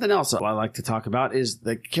there's something else I like to talk about is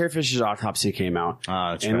the Carrie Fisher's autopsy came out.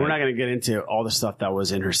 And we're not going to get into all the stuff that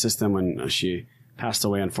was in her system when she passed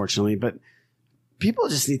away, unfortunately. But people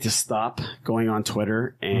just need to stop going on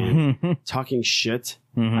Twitter and talking shit.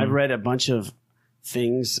 I've read a bunch of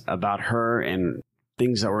things about her and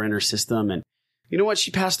things that were in her system. And you know what?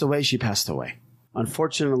 She passed away. She passed away.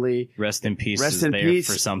 Unfortunately. Rest in peace. Rest in there peace.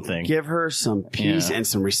 For something. Give her some peace and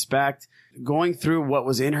some respect. Going through what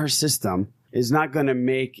was in her system is not going to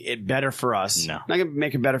make it better for us. No. Not going to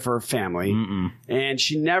make it better for her family. And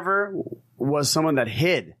she never was someone that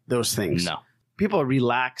hid those things. No. People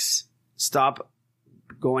relax, stop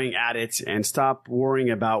going at it, and stop worrying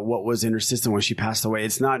about what was in her system when she passed away.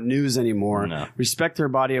 It's not news anymore. No. Respect her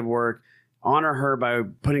body of work. Honor her by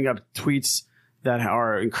putting up tweets that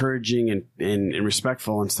are encouraging and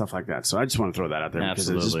respectful and stuff like that. So I just want to throw that out there because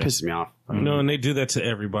it just pisses me off. No, and they do that to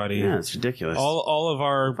everybody. Yeah, it's ridiculous. All of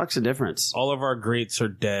our fuck's the difference. All of our greats are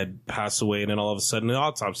dead, pass away, and then all of a sudden the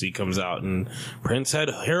autopsy comes out, and Prince had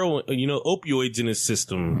heroin, opioids in his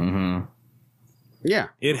system. Yeah.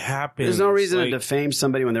 It happens. There's no reason Like, to defame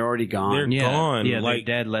somebody when they're already gone. They're gone. Yeah, Like,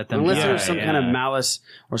 they're dead. Let them Unless die. there's some kind of malice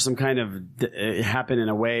or some kind of it happened in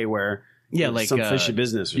a way where like some fishy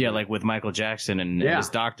business. Like with Michael Jackson and his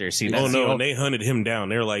doctor. See, that's oh the no, and they hunted him down.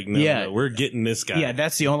 They're like, no, we're getting this guy. Yeah,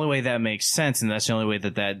 that's the only way that makes sense, and that's the only way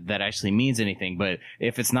that actually means anything. But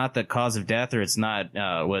if it's not the cause of death, or it's not,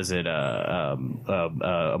 a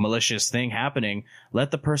malicious thing happening,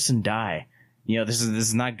 let the person die. This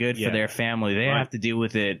is not good for their family. They have to deal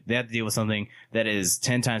with it. They have to deal with something that is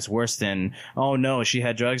 10 times worse than, oh no, she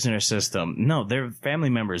had drugs in her system. No, their family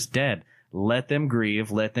member's dead. Let them grieve.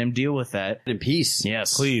 Let them deal with that. In peace.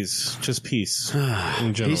 Yes. Please. Just peace.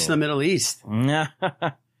 In general. Peace in the Middle East.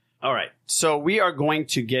 All right. So we are going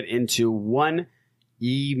to get into one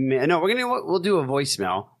email. No, we'll do a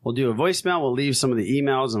voicemail. We'll do a voicemail. We'll leave some of the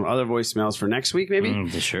emails and other voicemails for next week, maybe.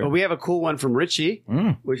 Sure. But we have a cool one from Richie,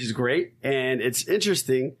 which is great. And it's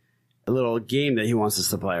interesting. A little game that he wants us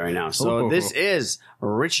to play right now. So this is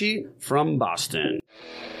Richie from Boston.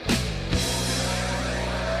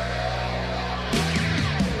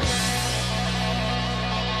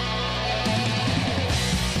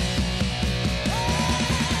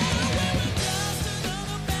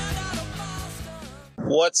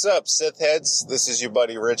 What's up, Sith heads? This is your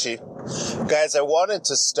buddy Richie. Guys, I wanted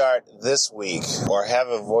to start this week, or have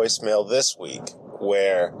a voicemail this week,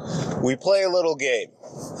 where we play a little game.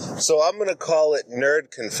 So I'm going to call it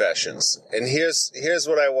Nerd Confessions. And here's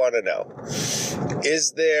what I want to know.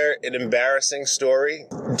 Is there an embarrassing story?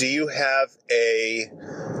 Do you have a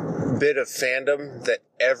bit of fandom that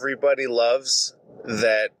everybody loves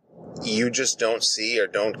that you just don't see or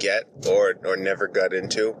don't get or never got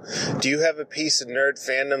into? Do you have a piece of nerd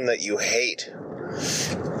fandom that you hate?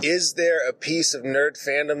 Is there a piece of nerd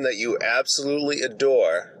fandom that you absolutely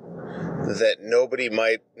adore that nobody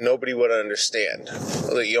would understand?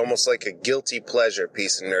 Almost like a guilty pleasure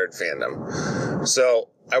piece of nerd fandom. So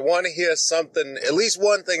I want to hear something, at least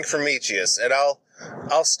one thing from each of us, and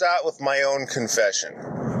I'll start with my own confession.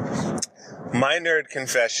 My nerd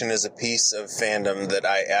confession is a piece of fandom that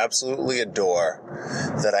I absolutely adore,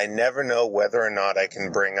 that I never know whether or not I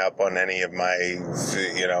can bring up on any of my,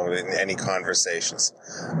 in any conversations.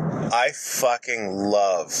 I fucking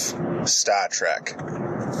love Star Trek.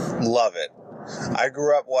 Love it. I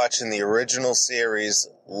grew up watching the original series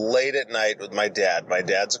late at night with my dad. My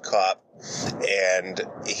dad's a cop, and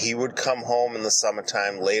he would come home in the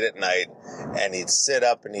summertime late at night, and he'd sit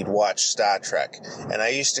up and he'd watch Star Trek. And I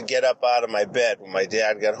used to get up out of my bed when my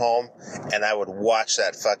dad got home, and I would watch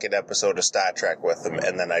that fucking episode of Star Trek with him,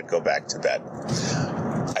 and then I'd go back to bed.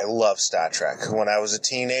 I love Star Trek. When I was a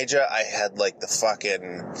teenager, I had like the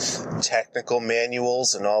fucking technical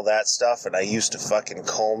manuals and all that stuff, and I used to fucking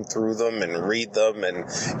comb through them and read them and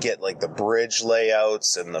get like the bridge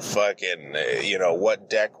layouts and the fucking, what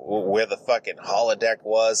deck, where the fucking holodeck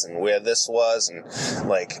was and where this was, and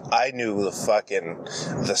like I knew the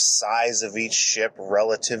size of each ship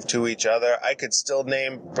relative to each other. I could still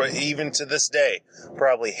name, even to this day,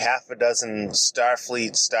 probably half a dozen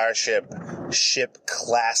Starfleet, Starship, ship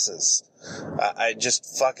classes. I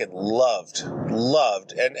just fucking loved,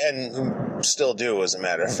 and still do, as a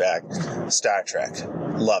matter of fact, Star Trek.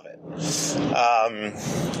 Love it.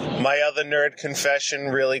 My other nerd confession,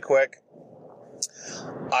 really quick.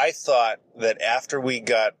 I thought that after we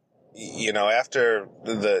got, after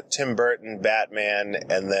the Tim Burton Batman,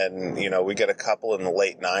 and then, we got a couple in the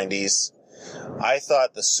late 90s, I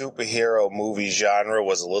thought the superhero movie genre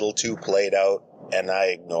was a little too played out, and I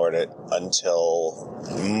ignored it until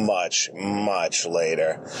much, much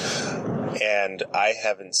later. And I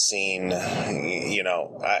haven't seen,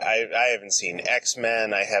 I haven't seen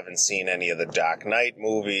X-Men. I haven't seen any of the Dark Knight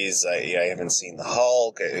movies. I haven't seen the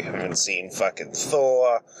Hulk. I haven't seen fucking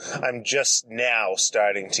Thor. I'm just now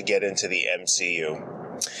starting to get into the MCU.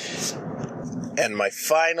 And my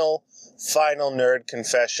final nerd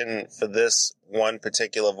confession for this one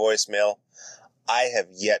particular voicemail, I have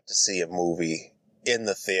yet to see a movie in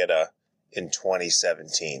the theater in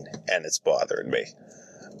 2017, and it's bothering me.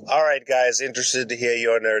 All right, guys, interested to hear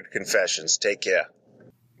your nerd confessions. Take care.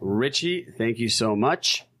 Richie, thank you so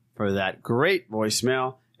much for that great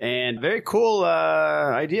voicemail, and very cool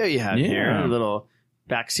idea you had here. A little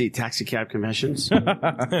backseat taxi cab confessions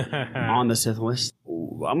on the Sith list.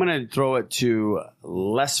 I'm going to throw it to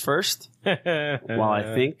Les first while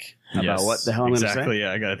I think about what the hell I'm going to say. Exactly,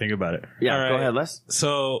 yeah, I got to think about it. Yeah, All go right. ahead, Les.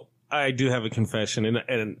 So I do have a confession,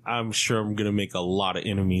 and I'm sure I'm going to make a lot of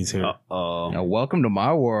enemies here. Now, welcome to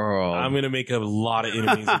my world. I'm going to make a lot of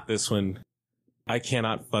enemies with this one. I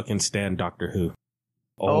cannot fucking stand Doctor Who.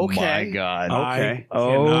 Oh Okay. my god. Okay. Oh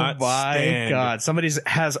cannot my stand god. Somebody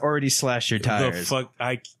has already slashed your The tires. fuck?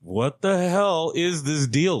 What the hell is this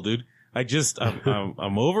deal, dude?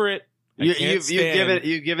 I'm over it.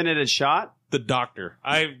 You've given it a shot. The doctor.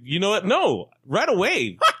 You know what? No, right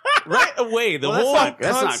away. Right away. The whole that's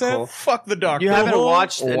concept. not cool. Fuck the doctor. You haven't whole-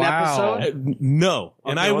 watched an Wow. episode? No,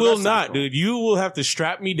 and Okay, I well, will that's not not, cool. dude. You will have to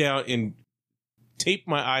strap me down and tape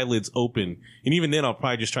my eyelids open, and even then, I'll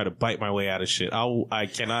probably just try to bite my way out of shit. I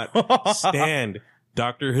cannot stand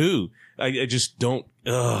Doctor Who. I just don't.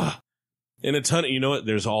 Ugh. And a ton of, you know what?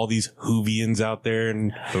 There's all these Whovians out there,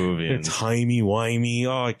 and they're timey-wimey.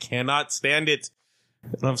 Oh, I cannot stand it.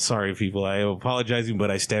 And I'm sorry, people. I am apologizing, but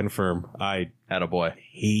I stand firm. I Attaboy.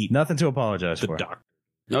 hate Nothing to apologize the for. doctor.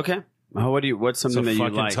 Okay. What's It's something a that you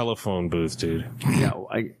fucking like? telephone booth, dude. Yeah,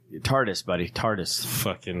 TARDIS, buddy. TARDIS.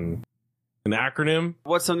 Fucking an acronym.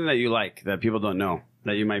 What's something that you like that people don't know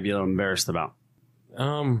that you might be a little embarrassed about?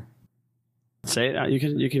 Say it.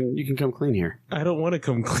 You can come clean here. I don't want to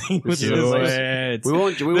come clean with Do this. it. We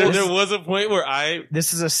won't. There was a point where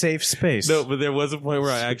This is a safe space. No, but there was a point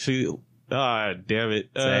where I actually. Ah, damn it.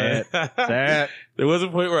 Say it. Say it. There was a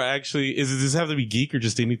point where I actually. Does this have to be geek or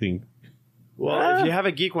just anything? Well, if you have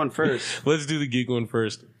a geek one first. Let's do the geek one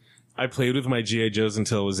first. I played with my G.I. Joes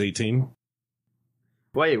until I was 18.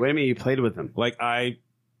 Wait a minute. You played with them? Like, I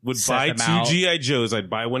would Set buy them two out. G.I. Joes. I'd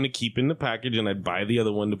buy one to keep in the package, and I'd buy the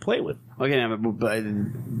other one to play with. Okay, now,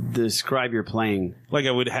 but describe your playing. Like,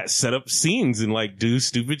 I would set up scenes and, like, do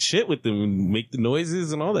stupid shit with them and make the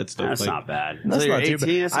noises and all that stuff. That's like, not bad. That's So you're not too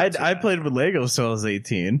 18? That's not bad. too I bad. played with Legos till I was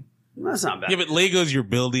 18. That's not bad. Yeah, but Legos, you're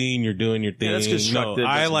building, you're doing your thing. Yeah, that's constructed. No,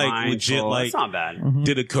 I that's like mindful. legit like That's not bad.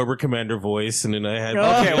 did a Cobra Commander voice, and then I had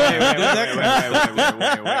Okay, wait.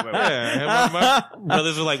 Yeah, my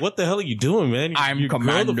brothers were like, "What the hell are you doing, man? You grow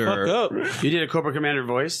Commander." the fuck up." You did a Cobra Commander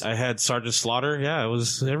voice. I had Sergeant Slaughter. Yeah, it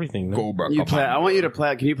was everything. man. Cobra. You play. I want you to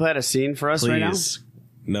play. Can you play out a scene for us right now? Please,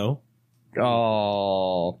 no. Oh.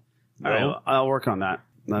 All right, I'll work on that.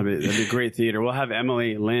 That'd be great theater. We'll have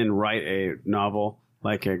Emily Lynn write a novel,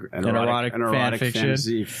 like an erotic fan fiction.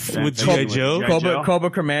 fantasy With G.I. Joe? Cobra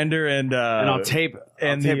Commander and I'll tape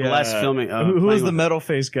the, Les filming. who was the metal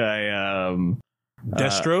face guy?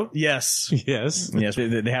 Destro? Yes. Yes. Yes.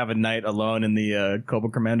 They have a night alone in the Cobra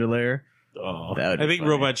Commander lair. Oh, That would I be think funny.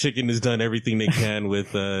 Robot Chicken has done everything they can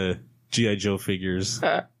with G.I. Joe figures.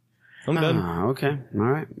 I'm done. Okay. All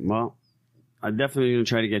right. Well, I'm definitely going to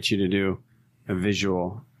try to get you to do a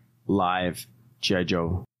visual live G.I.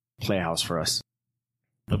 Joe Playhouse for us.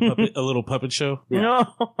 A little puppet show. No.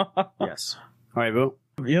 Yes. All right, Boo.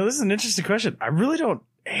 This is an interesting question. I really don't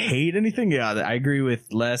hate anything. Yeah, I agree with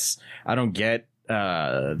Les. I don't get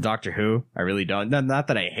Doctor Who. I really don't. Not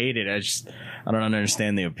that I hate it. I don't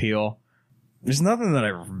understand the appeal. There's nothing that I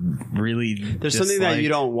really There's something that you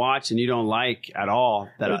don't watch and you don't like at all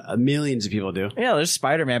that millions of people do. Yeah, there's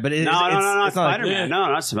Spider-Man, but No, it's not Spider-Man. like, No,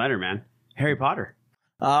 not Spider-Man. Harry Potter.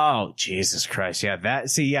 Oh, Jesus Christ. Yeah,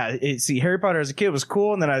 Harry Potter as a kid was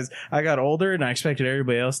cool, and then I got older and I expected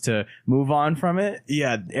everybody else to move on from it.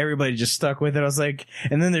 Yeah, everybody just stuck with it. I was like,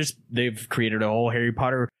 and then they've created a whole Harry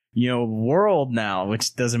Potter, world now,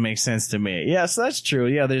 which doesn't make sense to me. Yeah, so that's true.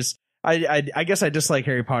 Yeah, I guess I dislike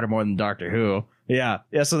Harry Potter more than Doctor Who. Yeah,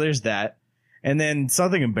 so there's that. And then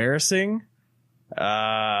something embarrassing.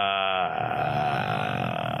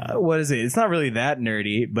 What is it? It's not really that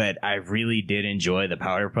nerdy, but I really did enjoy the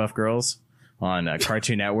Powerpuff Girls on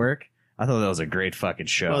Cartoon Network. I thought that was a great fucking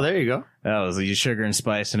show. Oh, there you go. That was sugar and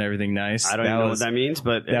spice and everything nice. I don't even know what that means,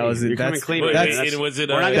 but that was you're it. coming That's clean. we're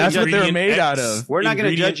That's what they're made out of. We're not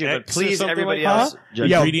going to judge you, but please, everybody else,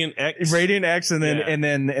 judge Ingredient X. Radiant X, and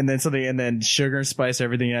then something, and then sugar and spice,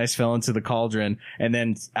 everything nice fell into the cauldron, and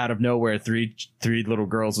then out of nowhere, three little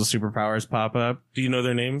girls with superpowers pop up. Do you know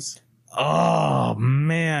their names? Oh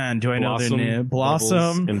man, do I know their name? Blossom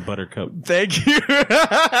Bubbles, and Buttercup. Thank you.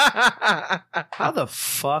 How the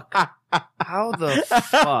fuck?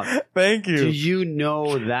 Thank you. Do you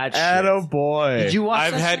know that shit? Attaboy. Did you watch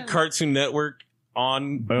I've that had shit? Cartoon Network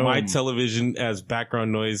on my television as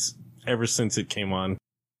background noise ever since it came on.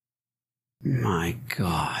 My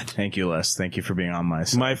God. Thank you, Les. Thank you for being on my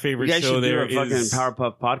side. My favorite You guys show should do there a fucking is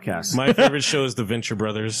Powerpuff podcast. My favorite show is the Venture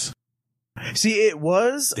Brothers. See, it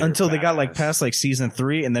was They're until they got like badass. past like season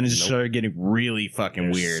 3, and then it just started getting really fucking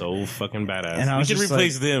They're weird. So fucking badass. And I You was can just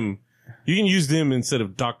replace them. You can use them instead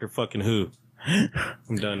of Dr. fucking Who.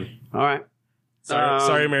 I'm done. All right.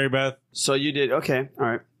 Sorry, Mary Beth. So you did okay. All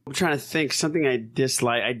right. I'm trying to think something I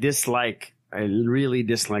dislike. I really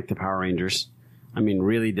dislike the Power Rangers. I mean,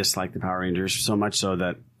 really dislike the Power Rangers so much so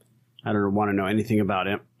that I don't want to know anything about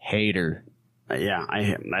it. Hater. Yeah,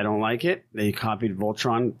 I don't like it. They copied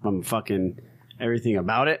Voltron from fucking everything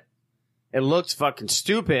about it. It looked fucking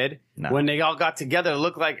stupid. When they all got together. It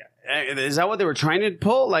looked like, is that what they were trying to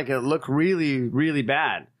pull? Like, it looked really, really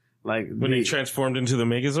bad. Like when they transformed into the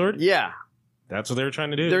Megazord? Yeah. That's what they were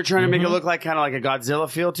trying to do. They're trying to make it look like kind of like a Godzilla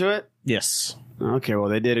feel to it. Yes. Okay, well,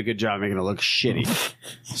 they did a good job making it look shitty.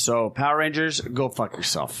 So, Power Rangers, go fuck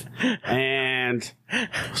yourself. And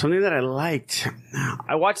something that I liked,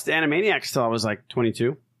 I watched the Animaniacs till I was like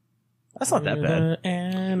 22. That's not that bad.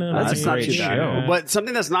 That's not too bad. But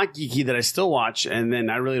something that's not geeky that I still watch, and then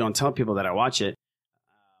I really don't tell people that I watch it,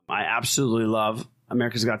 I absolutely love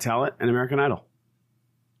America's Got Talent and American Idol.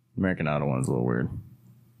 American Idol one's a little weird.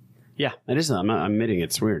 Yeah, it is. I'm admitting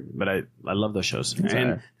it's weird, but I love those shows. It's and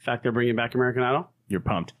alright. the fact they're bringing back American Idol, you're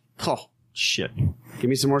pumped. Oh, shit. Give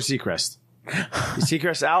me some more Seacrest. Is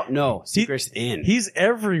Seacrest out? No. Seacrest in. He's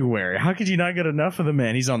everywhere. How could you not get enough of the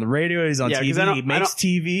man? He's on the radio. He's on 'cause TV. He makes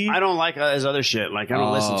TV. I don't like his other shit. Like, I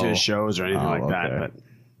don't listen to his Oh. shows or anything like that. okay. But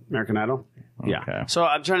American Idol? Yeah. So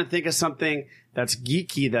I'm trying to think of something that's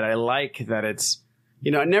geeky that I like, that it's,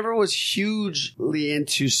 I never was hugely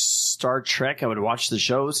into Star Trek. I would watch the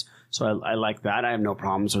shows. So I like that. I have no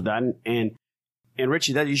problems with that. And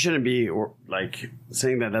Richie, that you shouldn't be like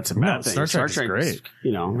saying that that's a bad thing. Star Trek is great.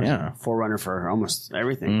 Yeah, forerunner for almost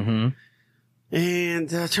everything. And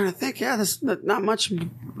trying to think, there's not much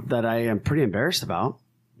that I am pretty embarrassed about.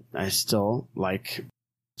 I still like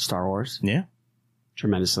Star Wars. Yeah,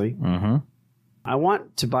 tremendously. I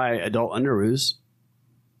want to buy adult underoos.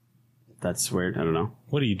 That's weird. I don't know.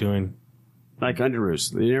 What are you doing? Like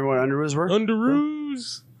underoos. You know what underoos were?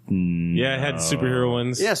 Underoos. Yeah, I had superhero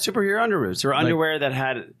ones. Yeah, superhero underoos. Or underwear that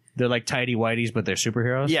had. They're like tidy whiteys, but they're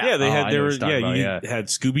superheroes. Yeah, they had. I They know were. what you're talking about, You had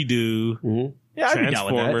Scooby Doo. Yeah, I'd be down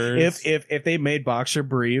with that. Transformers. If they made boxer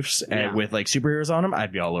briefs with like superheroes on them,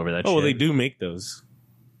 I'd be all over that. Oh, shit. well, they do make those.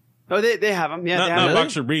 Oh, they have them. Yeah, not they have them.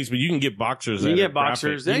 boxer briefs, but you can get boxers. You can that get are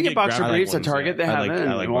boxers. graphic. They You can get boxer graphic briefs at ones, Target. They yeah. have it. In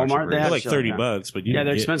boxer Walmart, briefs. they have They're like shit $30, that. but you Yeah, can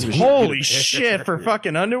they're get- expensive. Holy shit for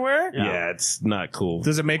fucking underwear! Yeah, it's not cool.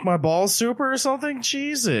 Does it make my balls super or something?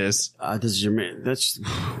 Jesus. This is your man. That's the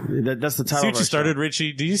title. See of what our you started, show.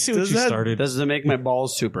 Richie? Do you see what Does you that- started? Does it make my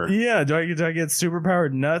balls super? Yeah, do I get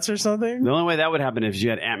superpowered nuts or something? The only way that would happen is if you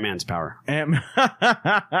had Ant-Man's power.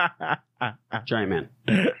 Giant Man.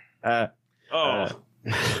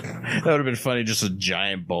 That would have been funny, just a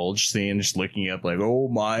giant bulge scene, just looking up like, oh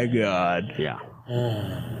my god. Yeah.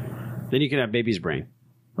 Then you can have baby's brain.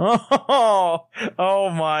 Oh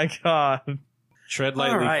my god. Tread All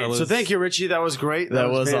lightly, right. fellas. So thank you, Richie. That was great. That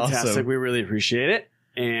was fantastic. awesome. We really appreciate it.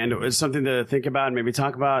 And it was something to think about and maybe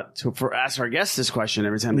talk about ask our guests this question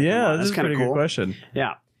every time they come on. This is a kind pretty of cool. good question.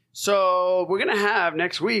 Yeah. So we're going to have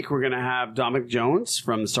next week, we're going to have Dominic Jones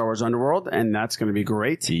from the Star Wars Underworld, and that's going to be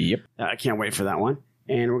great. Yep. I can't wait for that one.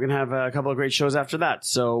 And we're going to have a couple of great shows after that.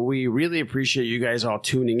 So we really appreciate you guys all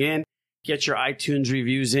tuning in. Get your iTunes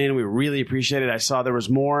reviews in. We really appreciate it. I saw there was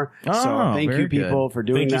more. So thank you, people, for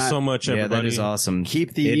doing that. Thank you so much, everybody. Yeah, that is awesome.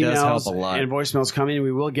 Keep the it emails does help a lot. and voicemails coming.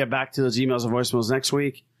 We will get back to those emails and voicemails next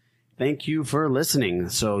week. Thank you for listening.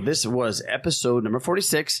 So this was episode number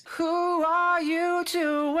 46. Who are you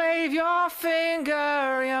to wave your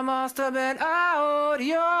finger? You must have been out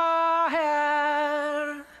your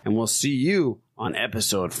head. And we'll see you on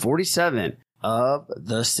episode 47 of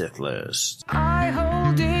The Sith List. I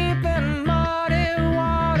hold deep in muddy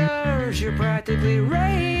waters. You practically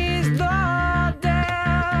raised the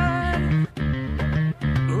dead.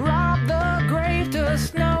 Rob the grave to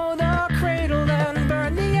snow the cradle, then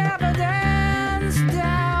burn the evidence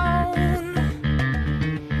down.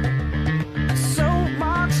 A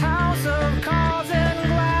soapbox house of cards and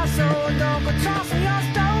glass, so don't go tossing your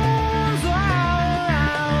stones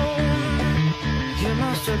around. You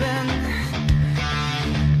must have been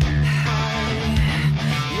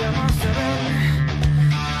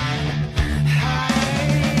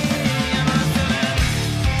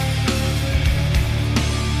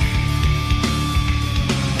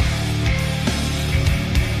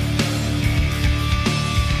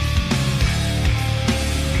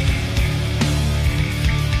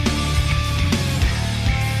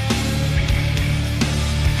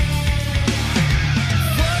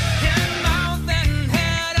mouth and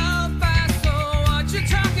head up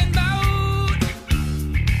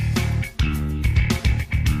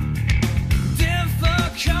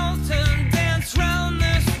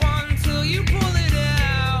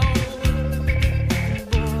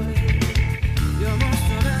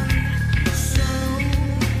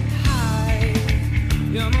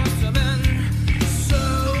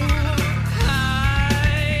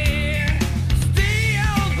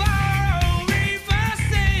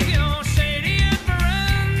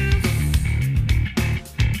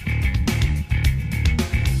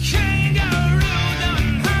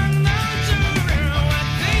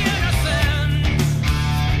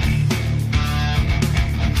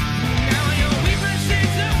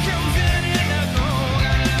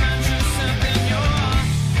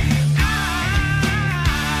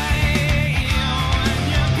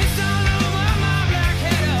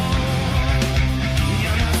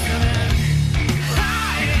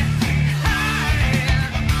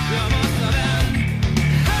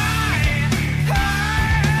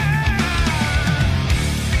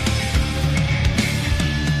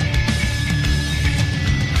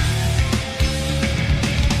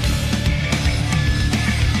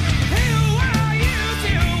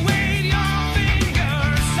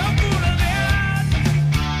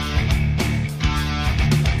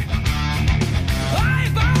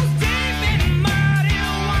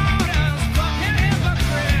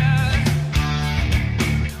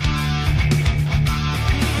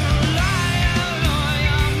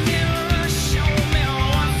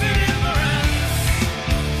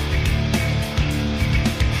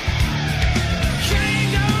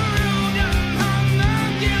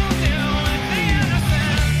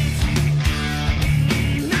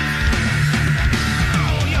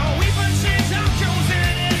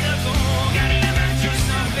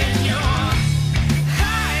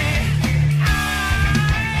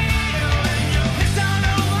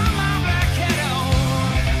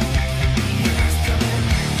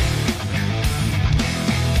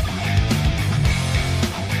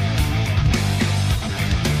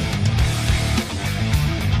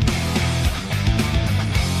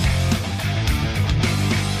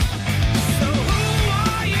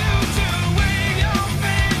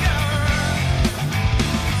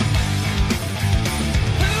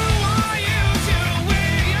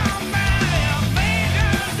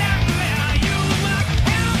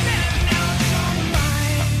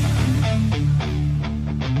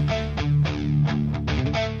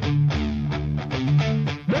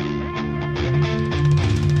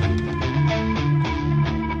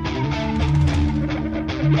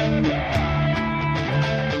Geekdom.